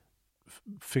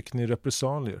 fick ni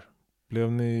repressalier?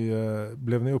 Blev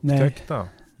ni upptäckta?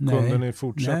 Kunde ni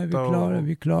fortsätta? Nej,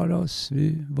 vi klarade oss.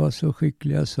 Vi var så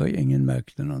skickliga så ingen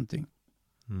märkte någonting.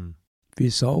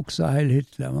 Vi sa också Heil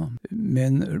Hitler, va?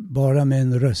 Men bara med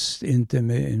en röst, inte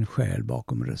med en själ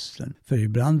bakom rösten. För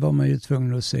ibland var man ju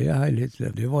tvungen att säga Heil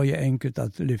Hitler. Det var ju enkelt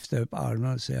att lyfta upp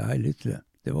armarna och säga Heil Hitler.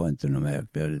 Det var inte något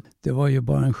märkvärdigt. Det var ju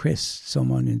bara en gest som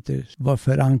man inte var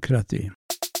förankrat i.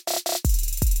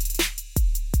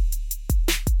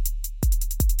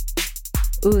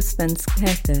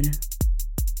 Osvenskheter.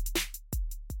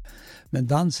 Men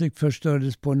Danzig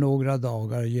förstördes på några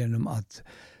dagar genom att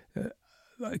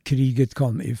kriget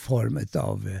kom i form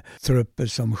av trupper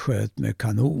som sköt med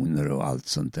kanoner och allt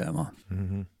sånt där. Va?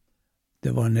 Mm.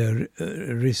 Det var när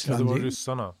Ryssland... Ja, det var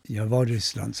ryssarna. Ja, det var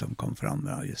Ryssland som kom fram.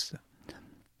 Ja, just det.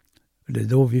 Det är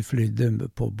då vi flydde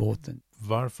på båten.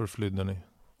 Varför flydde ni?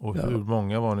 Och hur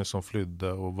många var ni som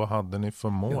flydde? Och vad hade ni för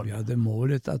mål? Ja, vi hade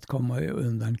målet att komma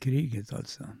undan kriget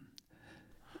alltså.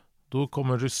 Då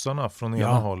kommer ryssarna från ena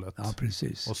hållet. Ja,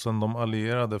 precis. Och sen de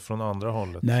allierade från andra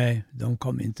hållet. Nej, de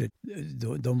kom inte.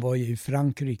 De var ju i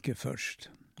Frankrike först.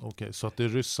 Okej, så att det är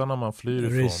ryssarna man flyr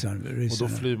ifrån. Ryssarna. Och då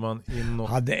flyr man in och...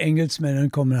 Hade engelsmännen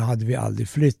kommit hade vi aldrig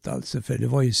flytt alltså. För det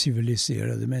var ju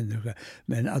civiliserade människor.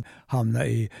 Men att hamna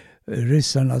i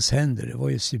ryssarnas händer, det var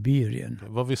ju Sibirien.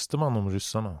 Vad visste man om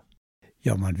ryssarna?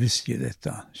 Ja, man visste ju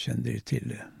detta. Kände ju till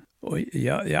det. Och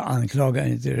jag anklagar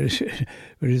inte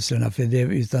ryssarna för det,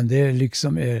 utan det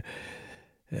liksom är...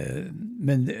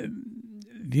 men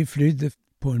vi flydde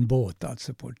på en båt,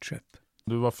 alltså på ett skepp.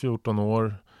 Du var 14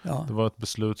 år. Ja. Det var ett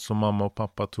beslut som mamma och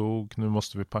pappa tog. Nu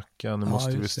måste vi packa, nu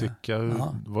måste vi sticka.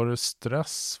 Var det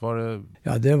stress?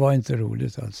 Ja, det var inte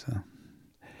roligt alltså.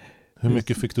 Hur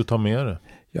mycket fick du ta med dig?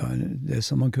 Ja, det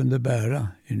som man kunde bära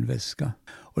i en väska.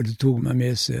 Och det tog man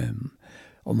med sig.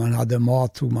 Om man hade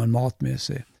mat tog man mat med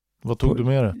sig. Vad tog du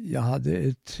med dig? Jag hade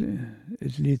ett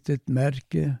litet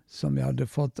märke som jag hade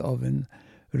fått av en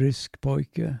rysk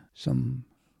pojke som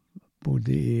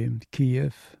bodde i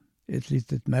Kiev. Ett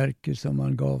litet märke som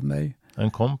han gav mig.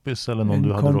 En kompis eller någon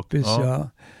du hade En kompis, ja.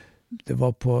 Det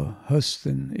var på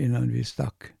hösten innan vi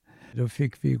stack. Då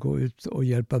fick vi gå ut och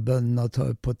hjälpa bönderna att ta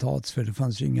upp potatis för det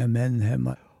fanns inga män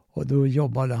hemma. Och då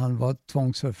jobbade han, var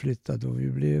tvångsförflyttad och vi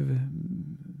blev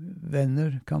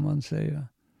vänner kan man säga.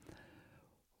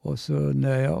 Och så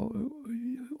när jag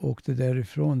åkte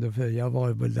därifrån, då, för jag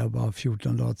var väl där bara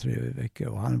 14 dagar, 3 veckor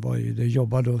och han var ju, det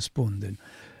jobbade hos bonden.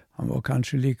 Han var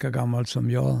kanske lika gammal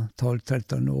som jag,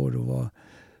 12-13 år och var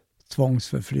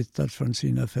tvångsförflyttad från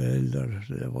sina föräldrar.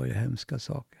 Det var ju hemska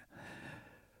saker.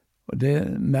 Och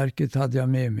det märket hade jag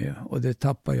med mig och det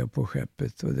tappade jag på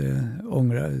skeppet. Och det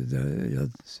ångrar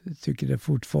jag tycker det är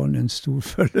fortfarande en stor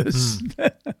förlust.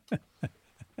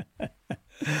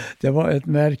 Det var ett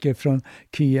märke från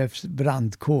Kievs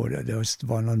brandkår. Det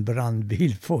var någon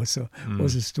brandbil på så.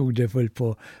 Och så stod det väl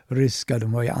på ryska,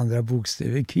 de har ju andra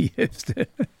bokstäver i Kiev.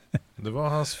 Det var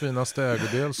hans finaste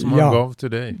ägodel som han gav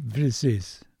till dig.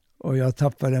 Precis. Och jag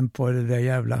tappade den på det där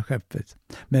jävla skeppet.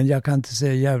 Men jag kan inte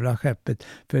säga jävla skeppet.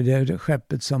 För det är det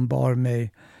skeppet som bar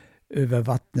mig över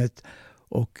vattnet.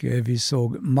 Och vi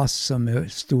såg massor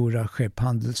med stora skepp,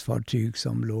 handelsfartyg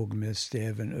som låg med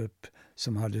stäven upp.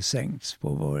 Som hade sänkts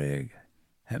på vår egen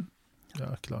hem.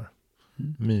 Jäklar.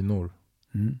 Minor.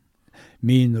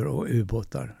 Minor och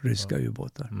ubåtar. Ryska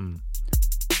ubåtar.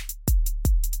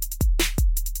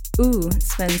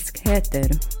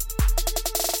 Svenskheter.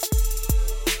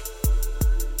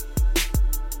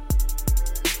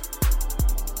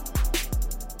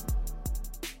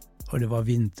 Och det var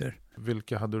vinter.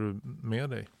 Vilka hade du med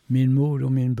dig? Min mor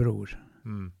och min bror.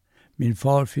 Min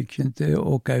far fick inte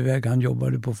åka iväg. Han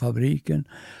jobbade på fabriken.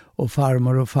 Och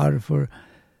farmor och farfar,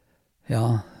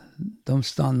 ja, de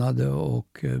stannade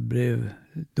och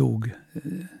dog.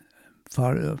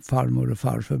 Farmor och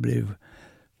farfar blev,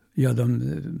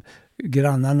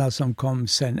 grannarna som kom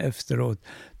sen efteråt,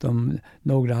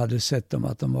 några hade sett dem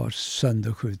att de var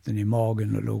sönderskjuten i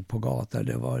magen och låg på gatan.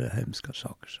 Det var hemska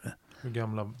saker. Så. Hur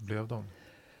gamla blev de?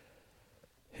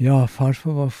 Ja,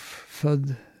 farfar var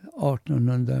född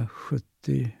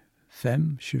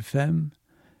 1875, 25.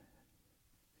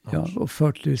 Ja, och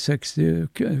 40, 60,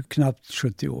 knappt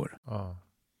 70 år. Ja,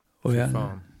 och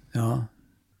ja,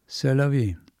 c'est la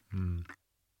vie.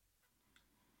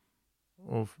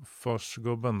 Och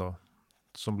farsgubben då,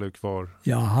 som blev kvar?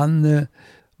 Ja, han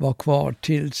var kvar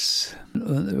tills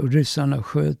ryssarna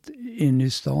sköt in i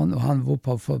stan och han var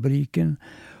på fabriken.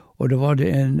 Och då var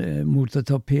det en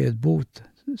motortorpedbåt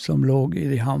som låg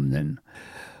i hamnen.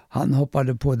 Han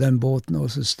hoppade på den båten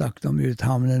och så stack de ut.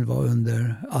 Hamnen var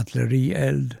under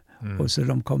artillerield. Och så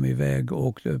de kom iväg och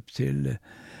åkte upp till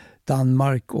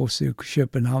Danmark. Och så i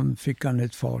Köpenhamn fick han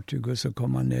ett fartyg och så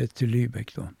kom han ner till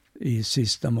Lübeck då. I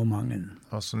sista momentet.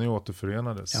 Alltså ni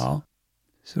återförenades? Ja,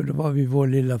 så då var vi vår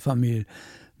lilla familj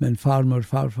Men farmor och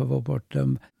farfar var borta.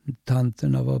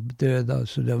 Tanterna var döda,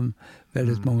 så det var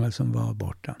väldigt många som var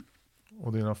borta.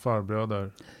 Och dina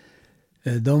farbröder?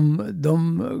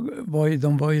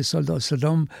 De var ju soldater,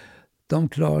 så de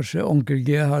klarar sig. Onkel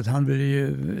Gerhard, han blev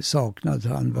ju saknad,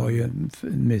 han var ju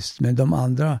mist. Men de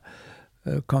andra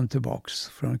kom tillbaks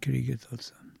från kriget.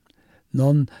 Alltså.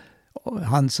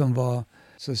 Han som var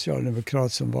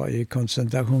socialdemokrat som var i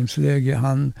koncentrationsläger,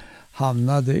 han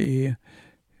hamnade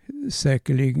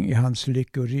säkerligen i hans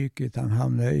lyckoriket. Han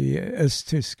hamnade i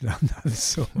Östtyskland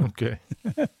alltså. Okej.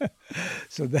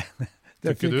 Så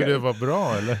tycker du det var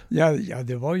bra eller? Ja,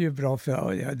 det var ju bra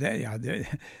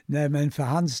nej, men för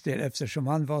hans del, eftersom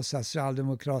han var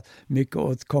socialdemokrat, mycket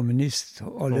åt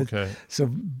kommunisthållet, så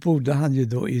bodde han ju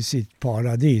då i sitt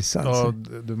paradis.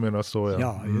 Alltså. Ja, du menar så, ja.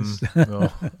 Ja, just ja.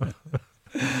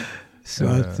 Så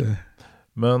att,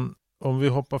 men om vi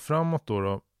hoppar framåt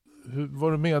då.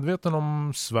 Var du medveten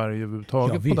om Sverige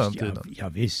överhuvudtaget på den tiden? Ja,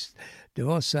 visst. Det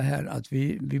var så här att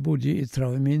vi bodde i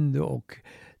Travemünde, och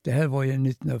det här var ju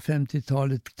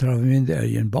 1950-talet. Travemünde är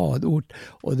ju en badort,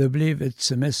 och det blev ett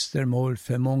semestermål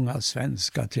för många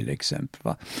svenskar till exempel.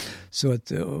 Va? Så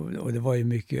att, och det var ju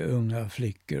mycket unga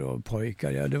flickor och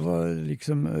pojkar. Ja, det var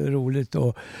liksom roligt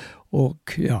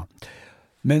och ja.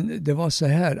 Men det var så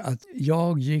här att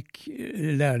jag gick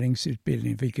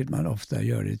lärlingsutbildning, vilket man ofta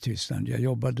gör i Tyskland. Jag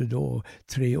jobbade då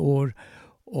 3 år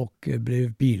och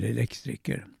blev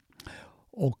bilelektriker.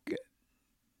 Och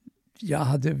jag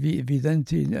hade vid den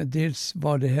tiden, dels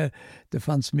var det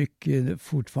fanns mycket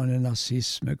fortfarande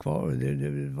nazism kvar.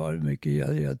 Det var mycket,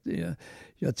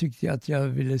 jag tyckte att jag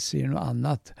ville se något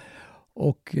annat.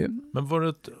 Men var det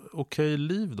ett okej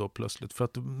liv då plötsligt? För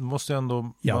att du måste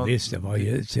ändå... Ja visst,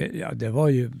 det var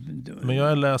ju... Men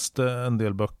jag läste en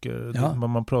del böcker. Ja.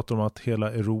 Man pratar om att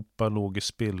hela Europa låg i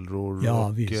spillror. Ja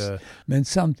visst. Men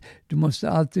du måste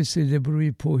alltid se, det beror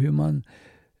ju på hur man...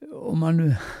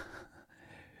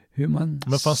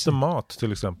 Men fanns det mat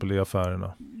till exempel i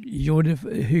affärerna? Jo, det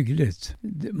var hyggligt.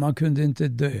 Man kunde inte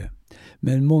dö.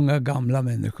 Men många gamla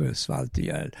människor svalt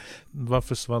ihjäl.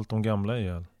 Varför svalt de gamla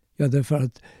ihjäl? Ja, därför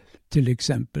att till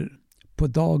exempel på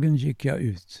dagen gick jag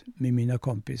ut med mina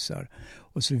kompisar.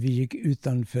 Och så vi gick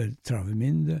utanför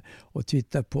Travemünde och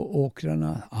tittade på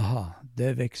åkrarna. Aha,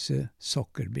 där växer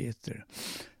sockerbetor.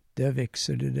 Där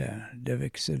växer det där, där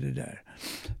växer det där.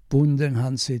 Bonden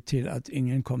han ser till att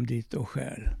ingen kom dit och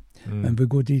stjäl. Men vi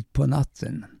går dit på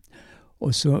natten.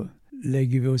 Och så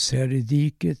lägger vi oss här i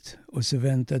diket och så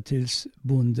väntar tills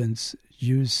bondens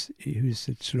ljus i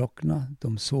huset slocknar.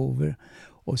 De sover.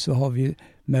 Och så har vi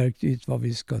märkt ut vad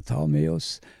vi ska ta med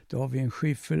oss. Då har vi en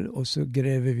skiffel och så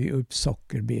gräver vi upp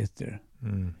sockerbetor.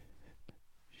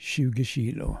 20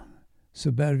 kilo.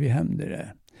 Så bär vi hem det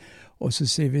där. Och så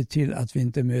ser vi till att vi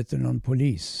inte möter någon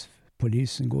polis.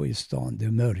 Polisen går i stan, det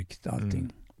är mörkt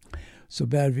allting. Så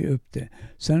bär vi upp det.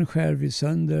 Sen skär vi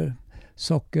sönder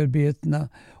sockerbetorna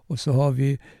och så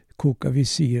kokar vi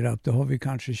sirap. Då har vi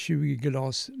kanske 20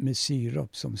 glas med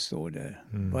sirap som står där.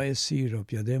 Vad är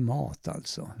sirap? Ja, det är mat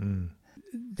alltså.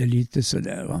 Det är lite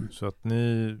sådär, va? Så att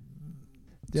ni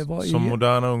som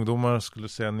moderna ungdomar skulle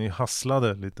säga ni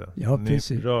hasslade lite. Ja, ni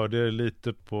precis. Rörde er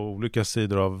lite på olika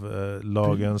sidor av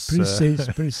lagens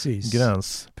precis.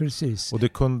 gräns. Precis. Och det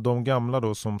kunde de gamla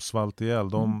då som svalt ihjäl,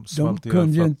 de svalt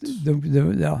ihjäl för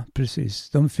att... Ja, precis.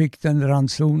 De fick den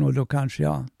ranson och då kanske,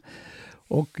 ja.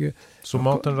 Så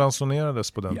maten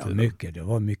ransonerades på den tiden? Ja, mycket. Det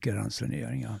var mycket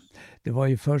ransonering. Ja. Det var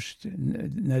ju först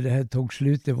när det här tog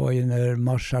slut, det var ju när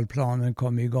Marshallplanen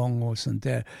kom igång och sånt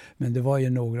där. Men det var ju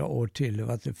några år till, det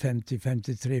var 50,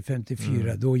 53,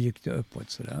 54, då gick det uppåt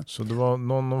sådär. Så det var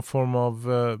någon form av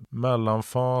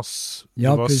mellanfas,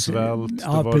 ja, det var precis. svält,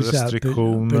 ja, det var precis.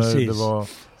 restriktioner, det var...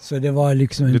 Så det var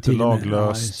liksom en lite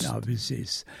laglöst. Ja,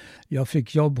 precis. Jag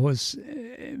fick jobb hos,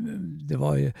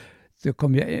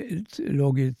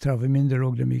 låg i Travemünde,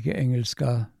 låg det mycket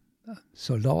engelska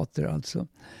soldater alltså.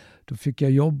 Då fick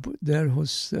jag jobb där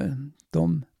hos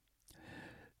dem.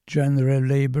 General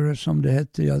Labour som det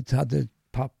hette. Jag hade ett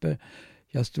papper.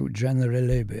 Jag stod General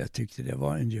Labour. Jag tyckte det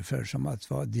var ungefär som att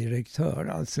vara direktör.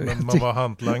 Alltså, men man var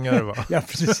hantlangare, va? Ja,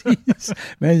 precis.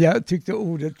 Men jag tyckte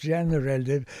ordet general,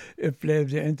 det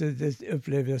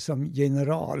upplevde jag som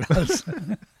general. Alltså.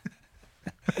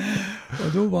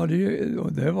 Och då var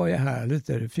det var ju härligt.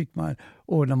 Där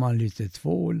ordnade man lite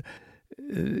tvål.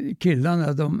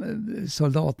 Killarna,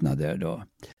 soldaterna där då.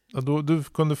 Ja, du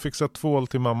kunde fixa tvål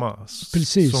till mamma?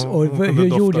 Precis, och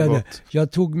hur gjorde jag det?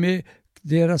 Jag tog med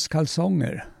deras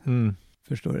kalsonger,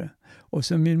 förstår du? Och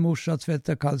så min morsa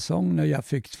tvättade kalsonger, jag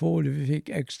fick tvål, vi fick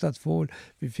extra tvål,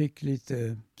 vi fick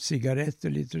lite cigaretter,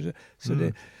 lite så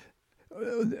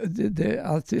det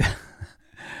alltid...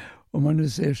 Om man nu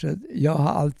säger så att jag har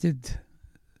alltid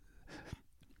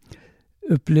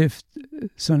upplevt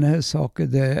sådana här saker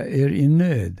där jag är i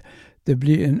nöd. Det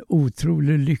blir en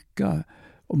otrolig lycka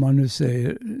om man nu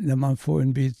säger när man får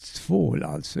en bit tvål.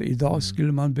 Alltså idag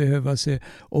skulle man behöva säga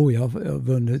jag har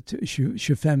vunnit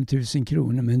 25 000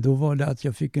 kronor, men då var det att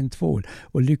jag fick en tvål.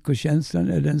 Och lyckokänslan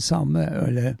är densamma,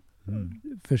 eller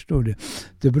förstår du?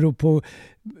 Det beror på,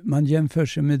 man jämför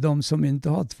sig med de som inte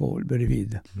har tvål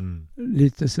bredvid.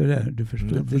 Lite sådär, du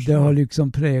förstår. Det har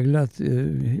liksom präglat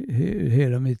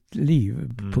hela mitt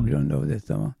liv på grund av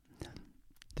detta. Va?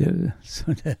 Det är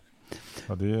sådär.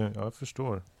 Ja, jag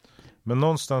förstår. Men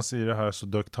någonstans i det här så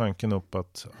dök tanken upp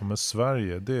att men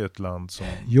Sverige, det är ett land som...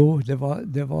 Jo,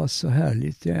 det var så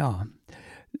härligt, ja.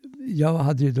 Jag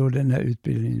hade ju då den här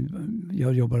utbildningen.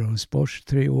 Jag jobbade hos Bosch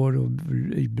 3 år och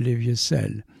blev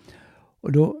gesäll.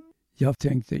 Och då jag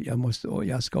tänkte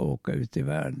jag ska åka ut i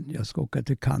världen. Jag ska åka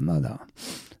till Kanada.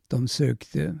 De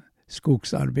sökte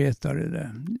skogsarbetare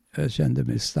där. Jag kände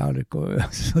mig stark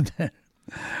och sådär.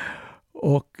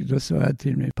 Och då sa jag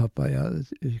till min pappa,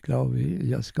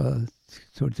 jag ska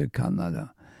till Kanada.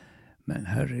 Men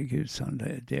herregud,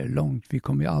 det är långt. Vi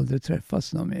kommer ju aldrig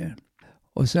träffas någon mer.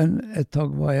 Och sen ett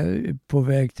tag var jag på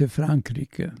väg till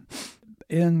Frankrike.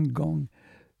 En gång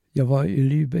jag var i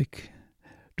Lübeck.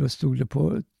 Då stod det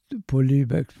på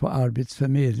Lübeck på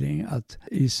arbetsförmedling att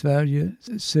i Sverige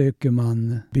söker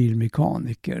man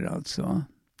bilmekaniker alltså.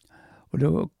 Och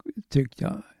då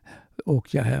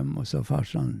åkte jag hem och sa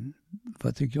farsan,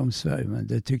 vad tycker jag om Sverige? Men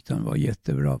det tyckte han var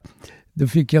jättebra. Då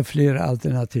fick jag flera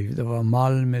alternativ. Det var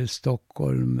Malmö,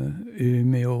 Stockholm,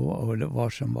 Umeå och var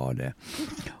som var det.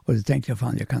 Och då tänkte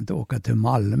jag kan inte åka till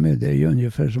Malmö. Det är ju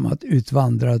ungefär som att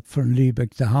utvandra från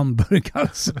Lübeck till Hamburg.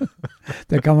 Alltså.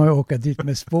 Där kan man ju åka dit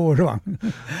med spårvagn.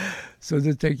 Så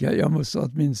då tänkte jag måste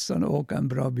åtminstone åka en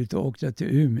bra bit och åka till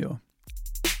Umeå.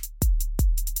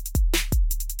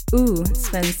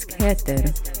 Svenskheter.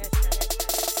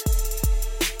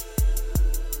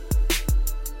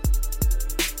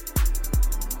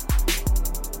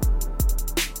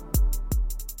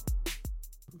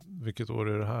 Vilket år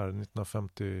är det här?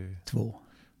 1952?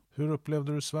 Hur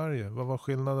upplevde du Sverige? Vad var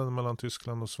skillnaden mellan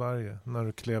Tyskland och Sverige när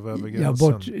du klev över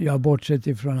gränsen? Jag bortsett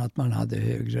ifrån att man hade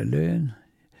högre lön.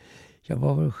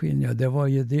 Det var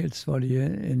ju dels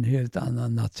en helt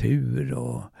annan natur.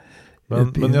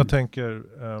 Men jag tänker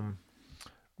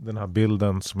den här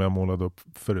bilden som jag målade upp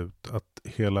förut. Att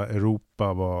hela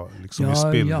Europa var liksom i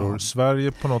spillror. Ja.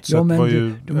 Sverige på något sätt var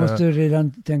ju... Du måste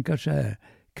redan tänka så här.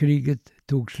 Kriget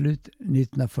tog slut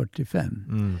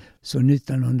 1945. Så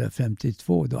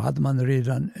 1952 då hade man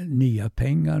redan nya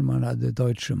pengar. Man hade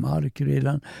Deutsche Mark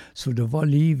redan. Så då var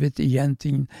livet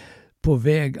egentligen på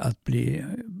väg att bli...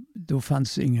 Då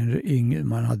fanns ingen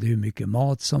man hade hur mycket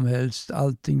mat som helst.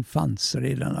 Allting fanns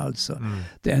redan alltså.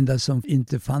 Det enda som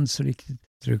inte fanns riktigt.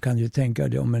 Du kan ju tänka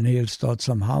dig om en hel stad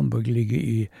som Hamburg ligger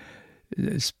i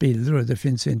spillror. Det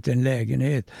finns inte en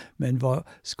lägenhet. Men vad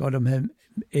ska de här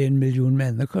 1 miljon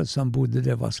människor som bodde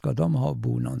där, vad ska de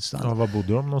bo någonstans? Ja, var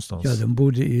bodde de någonstans? Ja, de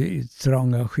bodde i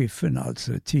trånga skiffen,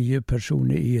 alltså 10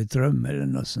 personer i ett rum eller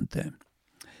något sånt där.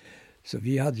 Så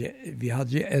vi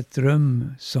hade ju ett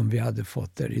rum som vi hade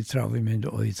fått där i Travemünde,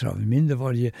 och i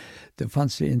Travemünde det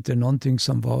fanns ju inte någonting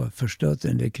som var förstört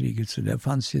under kriget, så det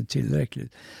fanns ju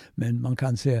tillräckligt. Men man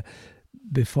kan säga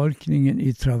befolkningen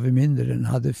i Travemünde, den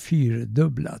hade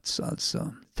 4-dubblats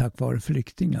alltså tack vare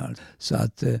flyktingar.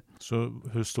 Så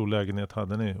hur stor lägenhet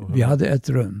hade ni? Vi hade ett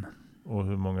rum. Och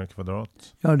hur många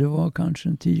kvadrat? Ja, det var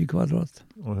kanske 10 kvadrat.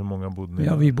 Och hur många bodde ni?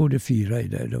 Ja, vi bodde 4 i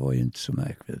det. Det var ju inte så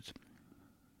märkligt.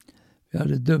 Vi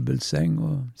hade dubbelsäng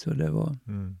och så det var...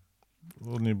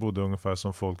 Och ni bodde ungefär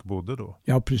som folk bodde då?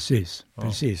 Ja, precis. Ja.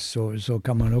 Precis, så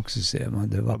kan man också se.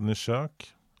 Hade ni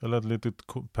kök? Eller ett litet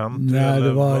pentry? Nej,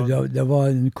 det var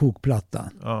en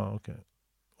kokplatta. Ja, okej.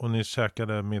 Och ni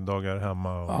käkade middagar hemma?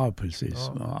 Ja, precis.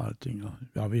 Ja. Allting.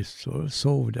 Ja, visst, så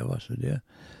sov det. Så det.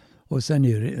 Och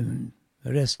sen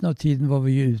resten av tiden var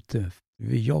vi ju ute.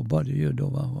 Vi jobbade ju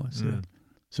då.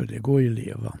 Så det går ju att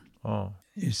leva. Ja.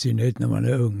 I synnerhet när man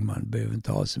är ung, man behöver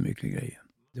inte ha så mycket grejer.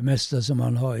 Det mesta som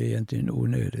man har är egentligen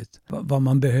onödigt. Vad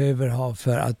man behöver ha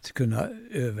för att kunna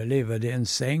överleva, det är en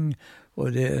säng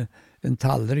och det är en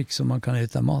tallrik som man kan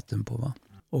äta maten på. Va?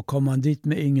 Och kommer man dit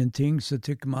med ingenting så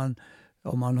tycker man,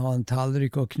 om man har en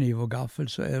tallrik och kniv och gaffel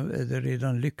så är det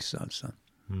redan lyx alltså.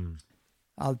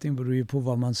 Allting beror ju på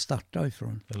var man startar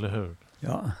ifrån. Eller hur?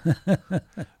 Ja.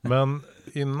 Men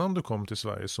innan du kom till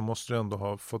Sverige så måste du ändå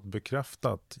ha fått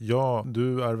bekräftat. Ja,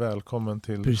 du är välkommen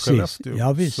till Skellefteå.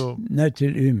 Ja, visst. Nej,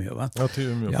 till Umeå, va? Ja, till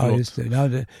Umeå. Ja, just det. Ja,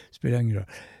 det spelar ingen roll.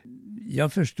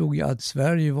 jag förstod ju att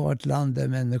Sverige var ett land där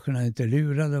människorna inte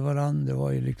lurade varandra. Det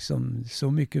var ju liksom,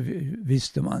 så mycket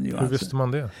visste man ju. Hur visste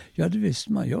man det? Ja, det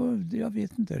visste man. Jag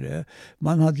vet inte det.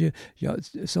 Man hade ju,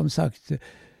 som sagt,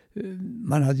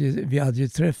 vi hade ju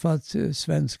träffat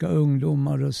svenska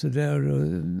ungdomar och sådär.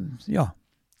 Ja.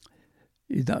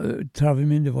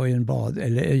 Travemünde var ju en bad,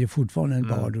 eller är ju fortfarande en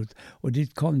badort. Och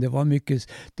dit kom, det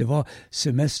var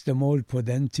semestermål på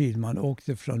den tid. Man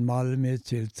åkte från Malmö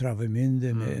till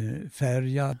Travemünde med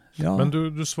färja. Ja. Men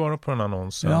du svarade på den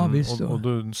annonsen, ja, visst, och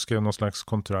du skrev någon slags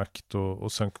kontrakt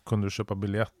och sen kunde du köpa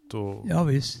biljett. Ja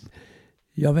visst.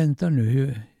 Jag väntar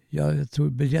nu. Jag tror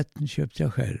biljetten köpte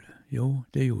jag själv. Jo,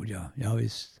 det gjorde jag. Ja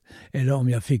visst. Eller om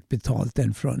jag fick betalt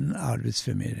den från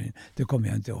Arbetsförmedlingen. Det kommer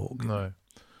jag inte ihåg. Nej.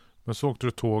 Men så åkte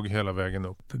du tåg hela vägen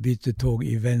upp? Bytte tåg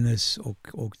i Vännäs och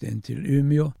åkte in till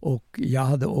Umeå. Och jag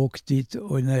hade åkt dit,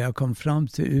 och när jag kom fram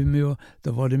till Umeå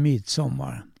då var det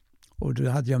midsommar. Och då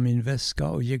hade jag min väska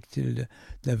och gick till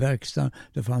den verkstaden.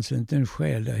 Det fanns inte en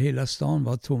själ där. Hela stan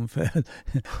var tom, för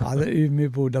alla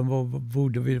Umeåbor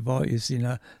borde vill vara i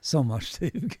sina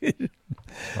sommarstugor.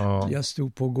 Ja. Jag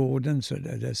stod på gården så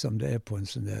där, som det är på en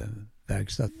sån där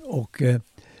verkstad. Och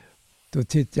då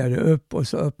tittade jag upp och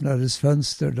så öppnades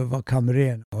fönster. Då var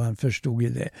kamren, och han förstod ju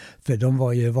det. För de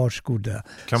var ju varskodda.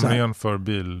 Kamren för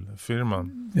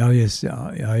bilfirman? Ja,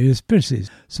 just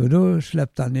precis. Så då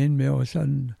släppte han in mig och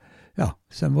sen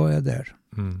var jag där.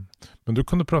 Mm. Men du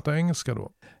kunde prata engelska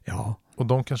då? Ja. Och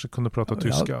de kanske kunde prata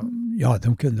tyska? Ja,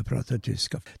 de kunde prata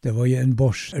tyska. Det var ju en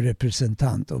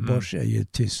Bosch-representant, och Bosch är ju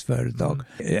ett tyskt företag.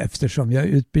 Eftersom jag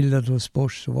utbildade hos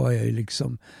Bosch så var jag ju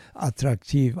liksom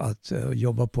attraktiv att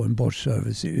jobba på en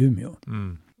Bosch-service i Umeå.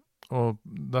 Mm. Och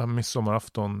det här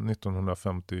midsommarafton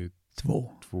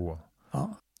 1952?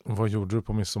 Ja. Och vad gjorde du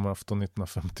på midsommarafton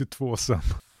 1952 sen?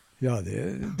 Ja,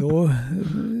 då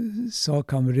sa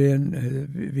kamren,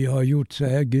 vi har gjort så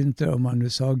här, Günther, om man nu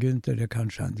sa Günther, det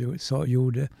kanske han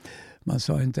gjorde. Man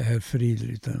sa inte Herr Friedl,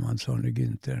 utan man sa nu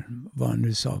Günther, vad han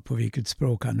nu sa, på vilket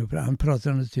språk han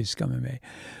pratade tyska med mig.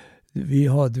 Vi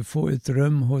hade fått ett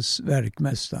rum hos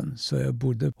verkmästaren, så jag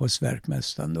bodde hos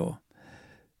verkmästaren då.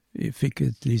 Vi fick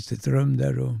ett litet rum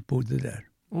där och bodde där.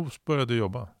 Och började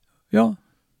jobba? Ja,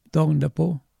 dagen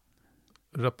därpå.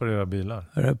 Reparera bilar?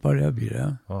 Reparera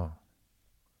bilar, ja.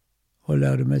 Och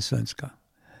lärde mig svenska.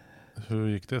 Hur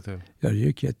gick det till? Ja, det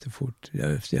gick jättefort.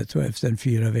 Jag tror efter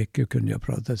 4 veckor kunde jag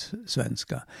prata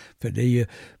svenska. För det är ju,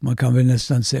 man kan väl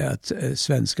nästan säga att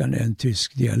svenskan är en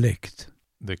tysk dialekt.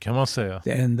 Det kan man säga.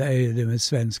 Det enda är det med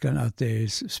svenskan, att det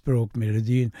är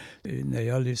språkmelodin. När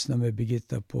jag lyssnar med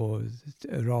Birgitta på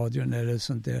radion eller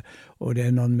sånt där, och det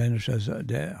är någon människa,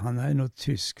 han är nog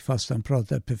tysk fast han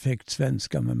pratar perfekt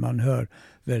svenska, men man hör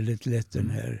väldigt lätt den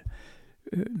här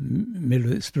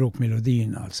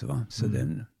språkmelodin alltså, va? Så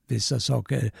vissa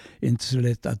saker är inte så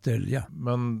lätt att dölja.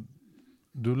 Men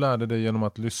du lärde dig genom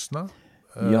att lyssna?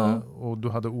 Ja. Och du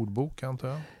hade ordbok, antar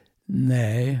jag?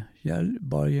 Nej,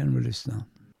 bara genom att lyssna.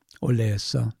 Och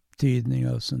läsa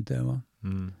tidningar och sånt där, va?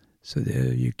 Så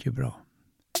det gick ju bra.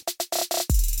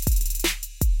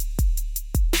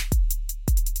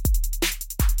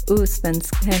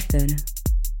 Osvenskheter.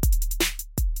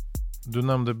 Du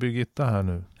nämnde Birgitta här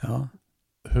nu. Ja.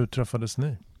 Hur träffades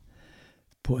ni?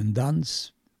 På en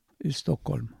dans i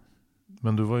Stockholm.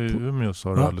 Men du var ju i Umeå,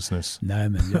 sa du alldeles nyss. Nej,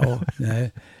 men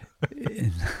nej.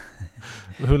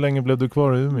 Hur länge blev du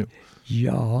kvar i Umeå?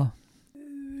 Ja,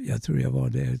 jag tror jag var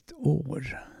där 1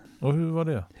 år. Och hur var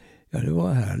det? Ja, det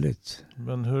var härligt.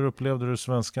 Men hur upplevde du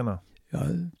svenskarna? Ja,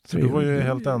 för du var ju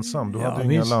helt ensam. Du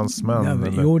hade inga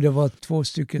landsmän. Jo, det var 2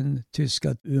 stycken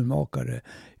tyska urmakare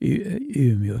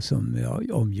i Umeå som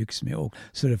jag omgicks med.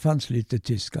 Så det fanns lite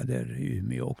tyska där i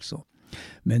Umeå också.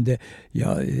 Men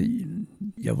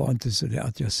jag var inte så där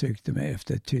att jag sökte mig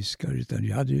efter tyskar, utan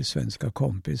jag hade ju svenska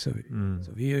kompisar.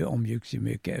 Så vi omgicks ju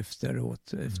mycket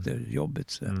efteråt, efter jobbet.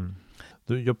 Så.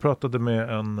 Jag pratade med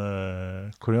en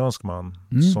koreansk man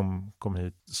som kom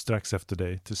hit strax efter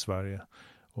dig till Sverige.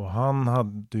 Och han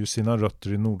hade ju sina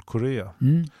rötter i Nordkorea.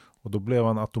 Och då blev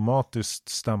han automatiskt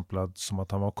stämplad som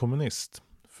att han var kommunist.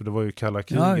 För det var ju kalla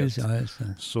kriget. Ja, just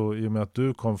det. Så i och med att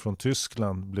du kom från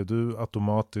Tyskland, blev du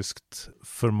automatiskt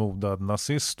förmodad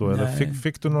nazist då? Eller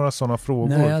fick du några sådana frågor?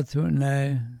 Nej, jag tror,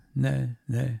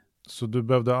 nej. Så du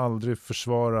behövde aldrig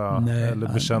försvara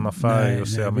eller bekänna färg och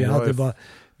säga, men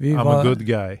I'm a good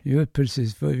guy. Jo,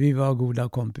 precis. För vi var goda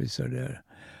kompisar där.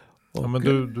 Och, ja, men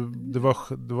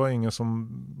det var ingen som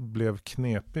blev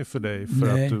knepig för dig för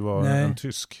att du var en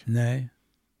tysk? Nej.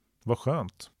 Vad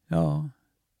skönt. Ja.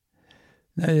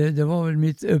 Nej, det var väl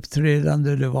mitt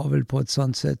uppträdande. Det var väl på ett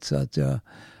sånt sätt så att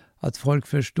att folk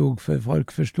förstod, för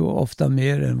folk förstod ofta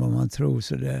mer än vad man tror.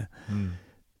 Så det,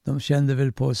 de kände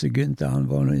väl på sig, Günther, han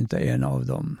var nog inte en av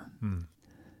dem.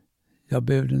 Jag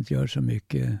behövde inte göra så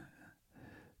mycket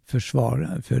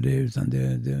försvar för det, utan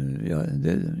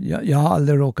jag har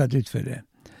aldrig råkat ut för det.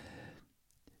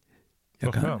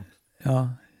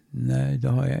 Nej, det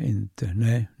har jag inte.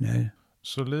 Nej.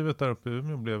 Så livet där uppe i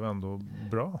Umeå blev ändå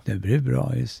bra? Det blev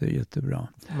bra, jättebra.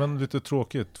 Men lite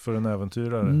tråkigt för en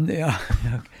äventyrare?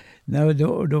 Ja,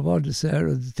 då var det så här,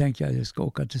 och då tänkte jag att jag ska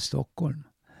åka till Stockholm.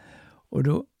 Och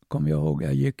då kom jag ihåg,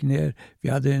 jag gick ner, vi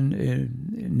hade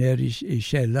ner i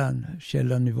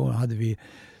källarnivån hade vi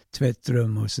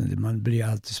tvättrum, och sen man blir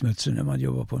alltid smutsig när man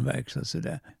jobbar på en verkstad så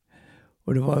där.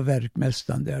 Och det var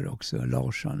verkmästaren där också,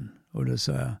 Larsson. Och då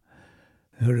sa jag,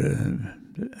 hörru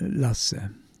Lasse,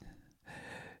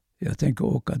 jag tänker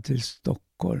åka till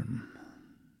Stockholm.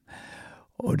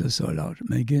 Och då sa Lars,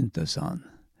 men Günther, sa han,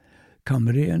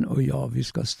 Kamren och jag, vi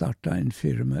ska starta en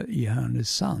firma i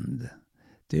Härnösand.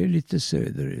 Det är lite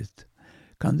söderut.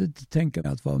 Kan du inte tänka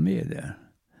dig att vara med där?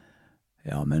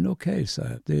 Ja, men okej, sa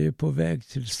jag. Det är på väg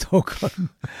till Stockholm.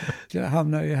 Jag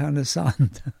hamnade i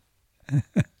Härnösand.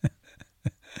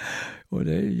 Och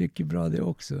det gick ju bra det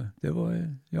också. Det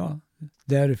var,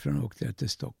 därifrån åkte jag till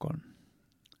Stockholm.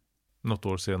 Något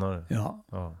år senare?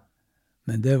 Ja.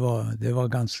 Men det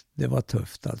var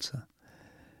tufft alltså.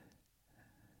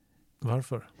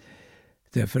 Varför?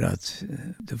 Därför att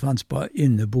det fanns bara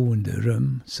inneboende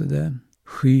rum. Så det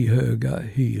skyhöga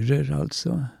hyror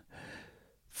alltså.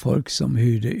 Folk som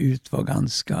hyrde ut var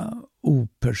ganska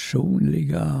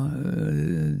opersonliga.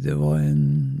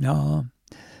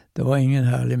 Det var ingen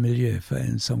härlig miljö för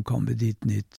en som kom dit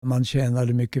nytt. Man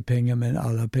tjänade mycket pengar, men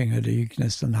alla pengar, det gick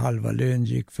nästan halva lön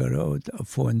gick för att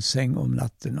få en säng om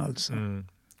natten alltså.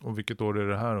 Och vilket år är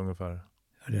det här ungefär?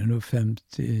 Ja, det är nog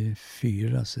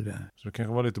 54 sådär. Så det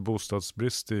kanske var lite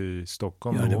bostadsbrist i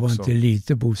Stockholm då också? Ja, det var inte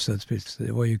lite bostadsbrist.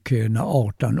 Det var ju köerna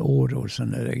 18 år och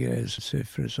sådana där grejer,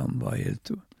 siffror som var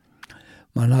helt...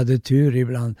 Man hade tur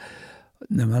ibland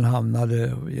när man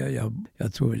hamnade...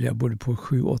 Jag tror jag bodde på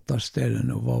 7-8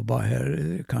 ställen och var bara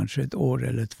här kanske 1 år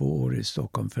eller 2 år i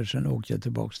Stockholm. För sen åkte jag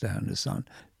tillbaka till Härnösand.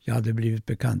 Jag hade blivit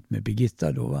bekant med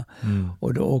Birgitta då, va?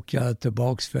 Och då åkte jag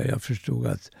tillbaka för jag förstod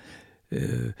att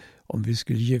om vi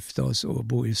skulle gifta oss och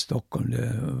bo i Stockholm,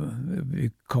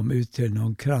 vi kom ut till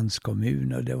någon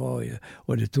kranskommun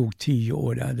och det tog 10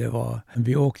 år.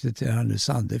 Vi åkte till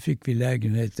Härnösand, där fick vi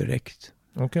lägenhet direkt.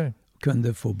 Okej.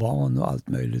 Kunde få barn och allt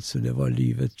möjligt, så det var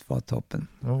livet var toppen.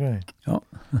 Okej. Ja.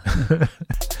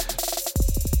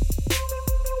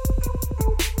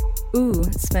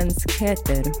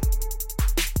 Svenskheter.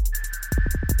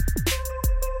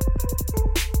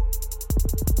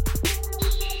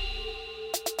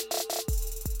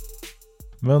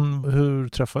 Men hur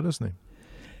träffades ni?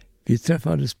 Vi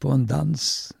träffades på en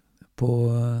dans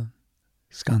på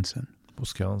Skansen. På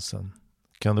Skansen.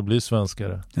 Kan det bli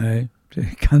svenskare? Nej, det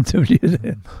kan inte bli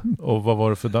det. Och vad var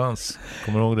det för dans?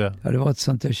 Kommer du ihåg det? Ja, det var ett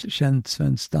sånt där känt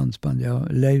svenskt dansband. Ja,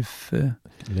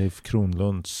 Leif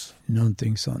Kronlunds.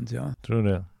 Någonting sånt, ja. Tror du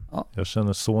det? Ja. Jag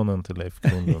känner sonen till Leif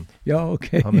Kronlund. Ja,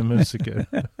 okej. Han är musiker.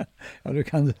 Ja, då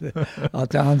kan det. Att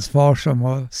det är hans far som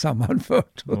har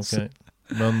sammanfört oss. Okej.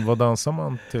 Men vad dansar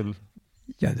man till?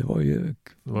 Ja, det var ju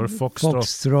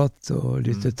foxtrot och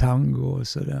lite tango och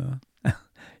sådär.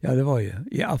 Ja, det var ju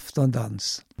i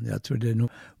aftondans. Jag tror det är nog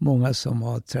många som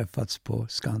har träffats på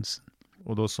Skansen.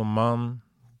 Och då som man,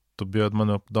 då bjöd man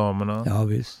upp damerna. Ja,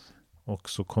 visst. Och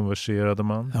så konverserade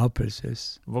man. Ja,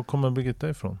 precis. Var kommer Birgitta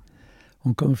ifrån?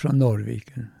 Hon kommer från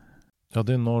Norrviken. Ja,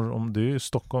 det är norr om, det är ju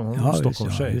Stockholm. Hon är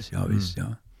Stockholmstjej. Ja, visst,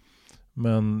 ja.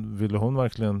 Men ville hon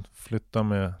verkligen flytta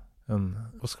med en,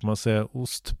 vad ska man säga,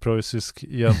 ostpreussisk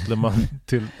gentleman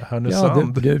till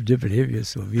Härnösand? Ja, det blev ju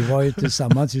så. Vi var ju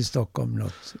tillsammans i Stockholm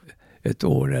 1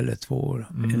 år eller 2 år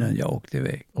innan jag åkte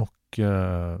iväg. Och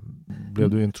blev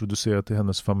du introducerad till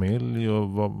hennes familj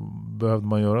och behövde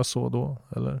man göra så då,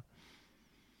 eller?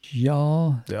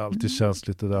 Ja. Det är alltid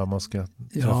känsligt det där man ska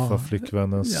träffa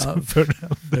flickvännens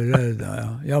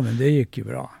föräldrar. Ja, men det gick ju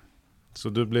bra. Så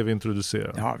du blev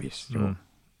introducerad? Ja, visst.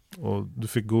 Och du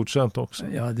fick godkänt också?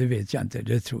 Ja, det vet jag inte.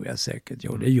 Det tror jag säkert.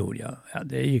 Jo, det gjorde jag. Ja,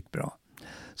 det gick bra.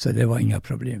 Så det var inga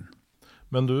problem.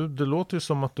 Men det låter ju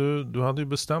som att du hade ju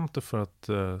bestämt dig för att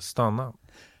stanna.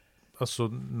 Alltså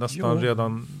nästan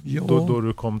redan då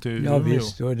du kom till Umeå. Ja,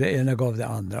 visst. Och det ena gav det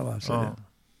andra. Va? Så ja.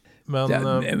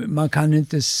 Men, man kan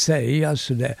inte säga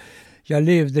så där. Jag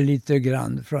levde lite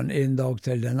grann från en dag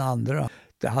till den andra.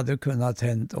 Det hade kunnat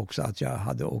hänt också att jag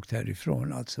hade åkt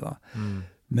härifrån. Alltså, va?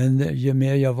 Men ju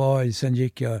mer jag var, sen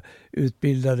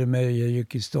utbildade mig, jag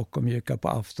gick i Stockholm, gick på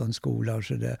aftonskola och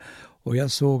sådär. Och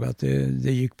jag såg att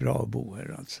det gick bra att bo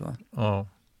här alltså. Ja.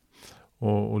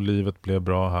 Och livet blev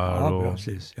bra här. Ja,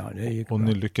 precis. Ja, det gick och bra.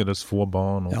 Ni lyckades få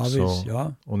barn också. Ja, visst,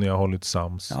 ja. Och ni har hållit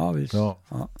sams. Ja, visst. Ja.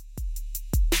 Ja.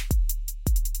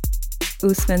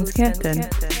 Osvenskheten.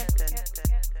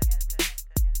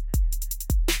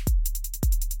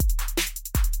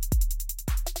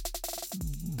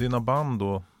 Dina band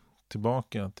då,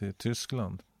 tillbaka till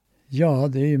Tyskland? Ja,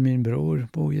 det är ju min bror,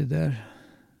 bor ju där.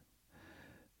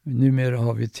 Numera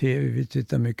har vi tv, vi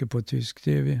tittar mycket på tysk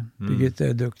tv. Birgitta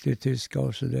är duktig tyska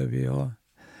och så där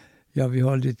vi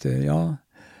har lite,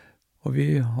 och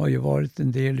vi har ju varit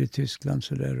en del i Tyskland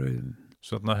så där.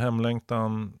 Så att när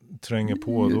hemlängtan tränger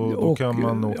på, då kan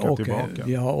man åka tillbaka?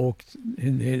 Vi har åkt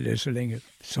en hel del så länge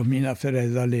som mina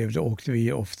föräldrar levde, åkte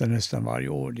vi ofta nästan varje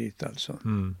år dit alltså.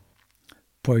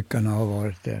 Pojkarna har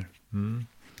varit där.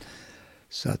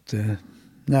 Så att,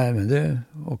 nej men det är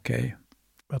okej.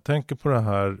 Jag tänker på det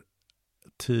här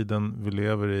tiden vi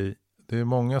lever i. Det är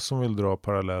många som vill dra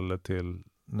paralleller till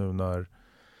nu när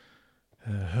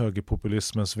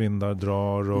högerpopulismens vindar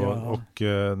drar och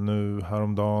nu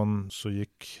häromdagen så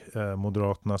gick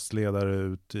Moderaternas ledare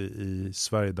ut i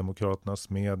Sverigedemokraternas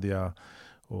media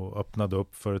och öppnade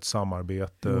upp för ett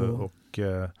samarbete och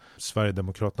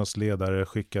Sverigedemokraternas ledare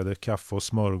skickade kaffe och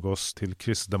smörgås till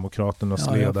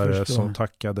Kristdemokraternas ledare som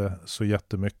tackade så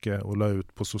jättemycket och la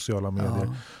ut på sociala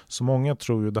medier. Så många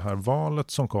tror ju det här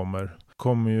valet som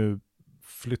kommer ju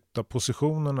flytta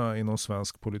positionerna inom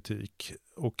svensk politik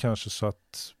och kanske så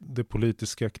att det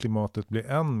politiska klimatet blir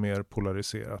än mer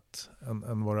polariserat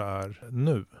än vad det är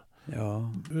nu.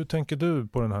 Ja. Hur tänker du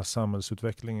på den här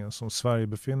samhällsutvecklingen som Sverige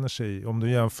befinner sig i? Om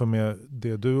du jämför med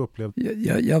det du upplevt.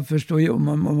 Jag förstår ju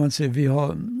om man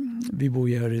säger vi bor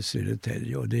ju här i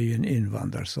Södertälje och det är ju en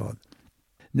invandrarstad.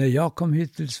 När jag kom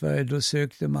hit till Sverige då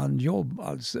sökte man jobb,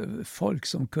 alltså folk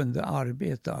som kunde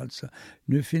arbeta alltså.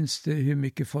 Nu finns det hur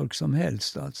mycket folk som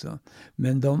helst alltså.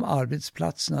 Men de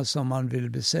arbetsplatserna som man vill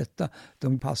besätta,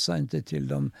 de passar inte till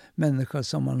de människor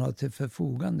som man har till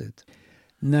förfogandet.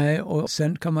 Nej, och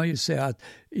sen kan man ju säga att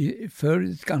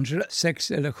förut kanske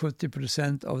 6 eller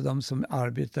 70% av de som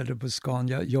arbetade på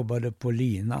Scania jobbade på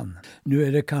linan. Nu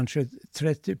är det kanske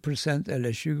 30%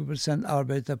 eller 20%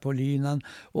 arbetar på linan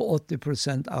och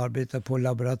 80% arbetar på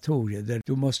laboratorier där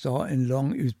du måste ha en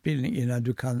lång utbildning innan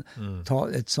du kan ta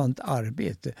ett sånt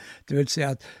arbete. Det vill säga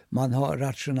att man har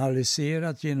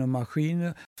rationaliserat genom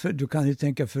maskiner. För du kan ju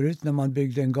tänka förut när man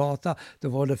byggde en gata, då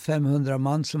var det 500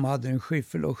 man som hade en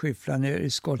skyffel och skyfflade ner i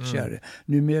skottkärror.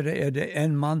 Numera är det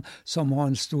en man som har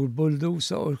en stor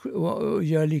bulldozer och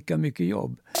gör lika mycket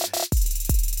jobb.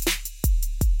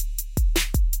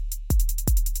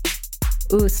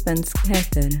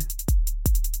 Osvenskheter.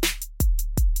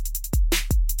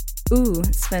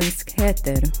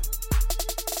 Osvenskheter.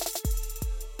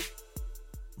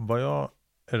 Vad jag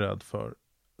är rädd för,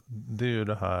 det är ju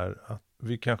det här att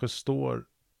vi kanske står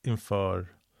inför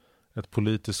ett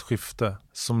politiskt skifte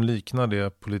som liknar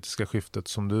det politiska skiftet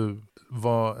som du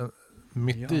var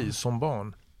mitt i som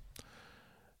barn.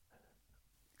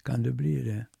 Kan det bli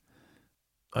det?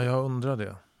 Ja, jag undrar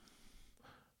det.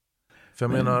 För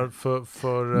jag menar,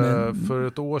 för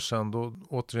ett år sedan då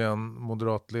återigen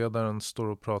moderatledaren står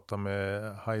och pratar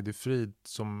med Heidi Frid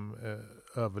som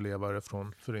överlevare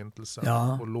från förintelsen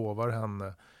och lovar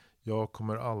henne, jag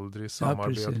kommer aldrig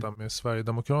samarbeta med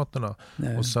Sverigedemokraterna.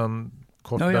 Nej. Och sen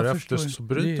kort därefter så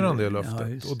bryter han det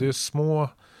löftet. Och det är små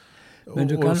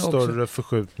och större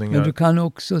förskjutningar. Men du kan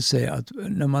också säga att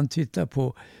när man tittar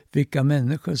på vilka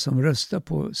människor som röstar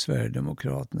på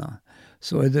Sverigedemokraterna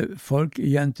så är det folk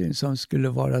egentligen som skulle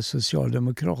vara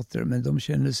socialdemokrater, men de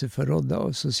känner sig förrådda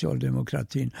av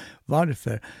socialdemokratin.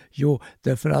 Varför? Jo,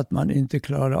 därför att man inte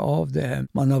klarar av det här.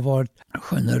 Man har varit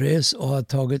generös och har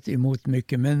tagit emot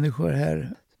mycket människor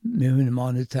här med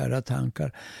humanitära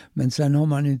tankar. Men sen har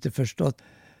man inte förstått.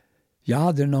 Jag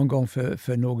hade någon gång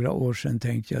för några år sedan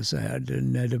tänkt jag så här,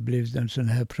 när det blev en sån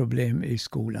här problem i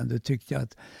skolan, då tyckte jag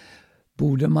att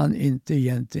borde man inte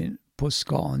egentligen på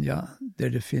Scania, där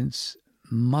det finns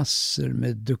massor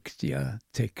med duktiga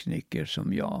tekniker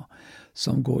som jag,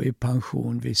 som går i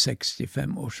pension vid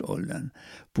 65-årsåldern,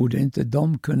 borde inte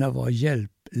de kunna vara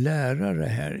hjälplärare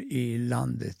här i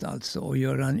landet alltså och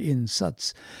göra en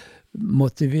insats,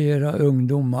 motivera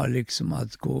ungdomar liksom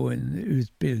att gå en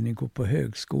utbildning, gå på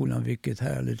högskolan, vilket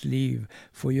härligt liv,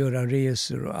 få göra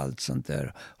resor och allt sånt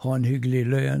där, ha en hygglig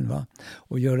lön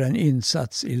och göra en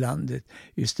insats i landet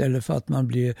istället för att man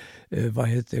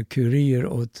blir kurir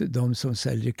åt de som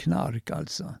säljer knark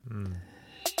alltså.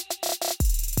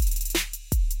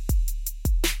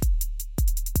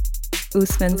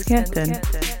 Osvenskheten.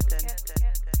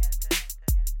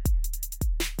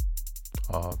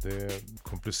 Ja, det är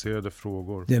komplicerade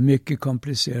frågor. Det är mycket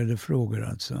komplicerade frågor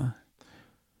alltså.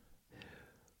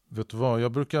 Vet du vad,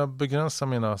 jag brukar begränsa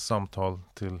mina samtal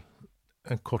till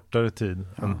en kortare tid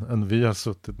än vi har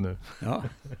suttit nu. Ja,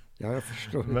 jag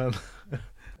förstår. Men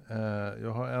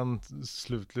jag har en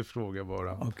slutlig fråga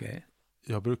bara. Okej.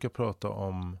 Jag brukar prata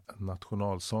om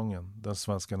nationalsången, den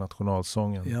svenska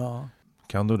nationalsången. Ja.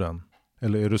 Kan du den?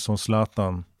 Eller är du som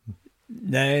Zlatan?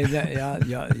 Nej,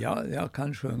 jag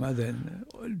kan sjunga den.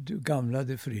 Du gamla,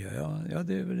 du fria. Ja,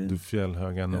 det är väl en... Du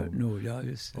fjällhöga nord. Ja,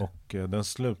 just det. Och den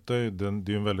slutar ju, det är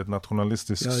ju en väldigt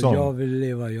nationalistisk Ja, sång. jag vill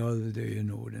leva, det är ju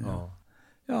Norden. Ja.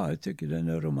 Ja, jag tycker den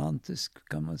är romantisk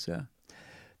kan man säga.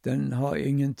 Den har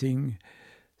ingenting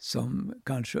som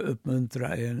kanske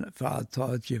uppmuntrar en för att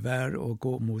ta ett gevär och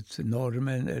gå mot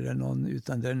normen eller någon,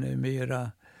 utan den är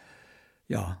mera,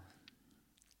 ja,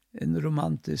 en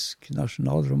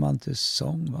nationalromantisk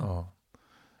sång. Va? Ja.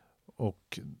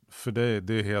 Och för dig,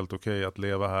 det är helt okej att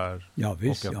leva här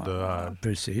Visst, och att dö här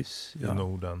precis, i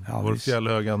Norden. Ja, Vår visst.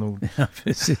 fjällhöga nord. Ja,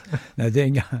 precis. Nej, det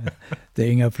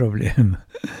är inga problem.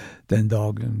 Den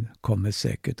dagen kommer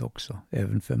säkert också,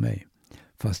 även för mig.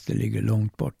 Fast det ligger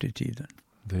långt bort i tiden.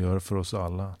 Det gör det för oss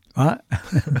alla. Va?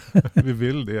 Vi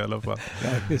vill det i alla fall. Ja,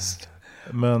 visst.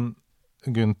 Men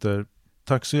Günther,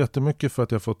 tack så jättemycket för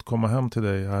att jag fått komma hem till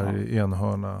dig här i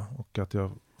Enhörna och att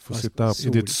jag får sitta i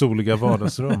ditt soliga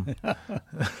vardagsrum.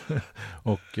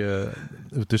 Och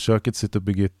ute i köket sitter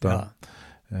Birgitta.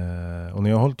 Ja. Och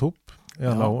ni har hållit ihop i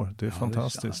alla år. Det är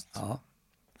fantastiskt. Ja.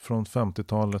 Från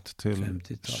 50-talet till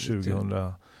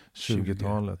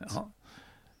 2020-talet. Ja.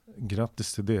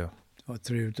 Grattis till det. Det var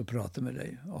trevligt att prata med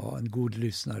dig. Och en god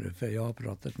lyssnare, för jag har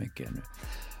pratat mycket nu.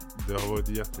 Det har varit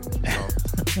jätteintressant.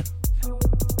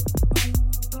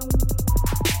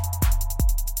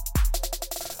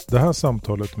 Det här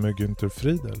samtalet med Günther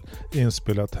Friedel är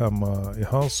inspelat hemma i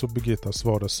hans och Birgittas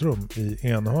vardagsrum i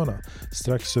Enhörna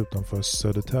strax utanför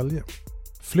Södertälje.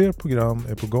 Fler program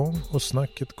är på gång och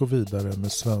snacket går vidare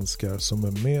med svenskar som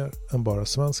är mer än bara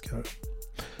svenskar.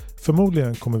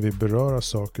 Förmodligen kommer vi beröra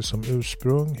saker som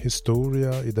ursprung,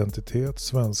 historia, identitet,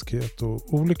 svenskhet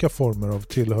och olika former av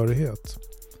tillhörighet.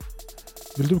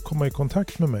 Vill du komma i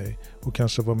kontakt med mig och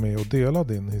kanske vara med och dela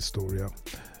din historia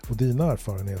och dina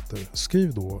erfarenheter,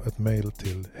 skriv då ett mejl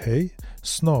till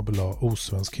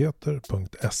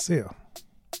hej@osvenskheter.se.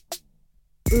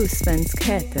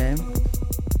 Osvenskheter.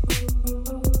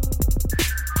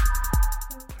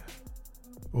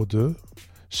 Och du,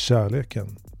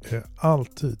 kärleken är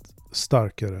alltid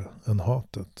starkare än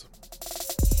hatet.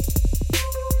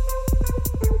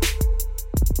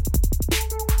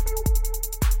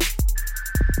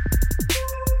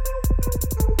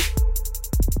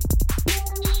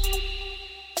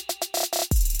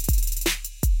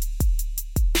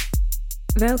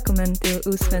 Välkommen till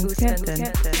Osvenskheten.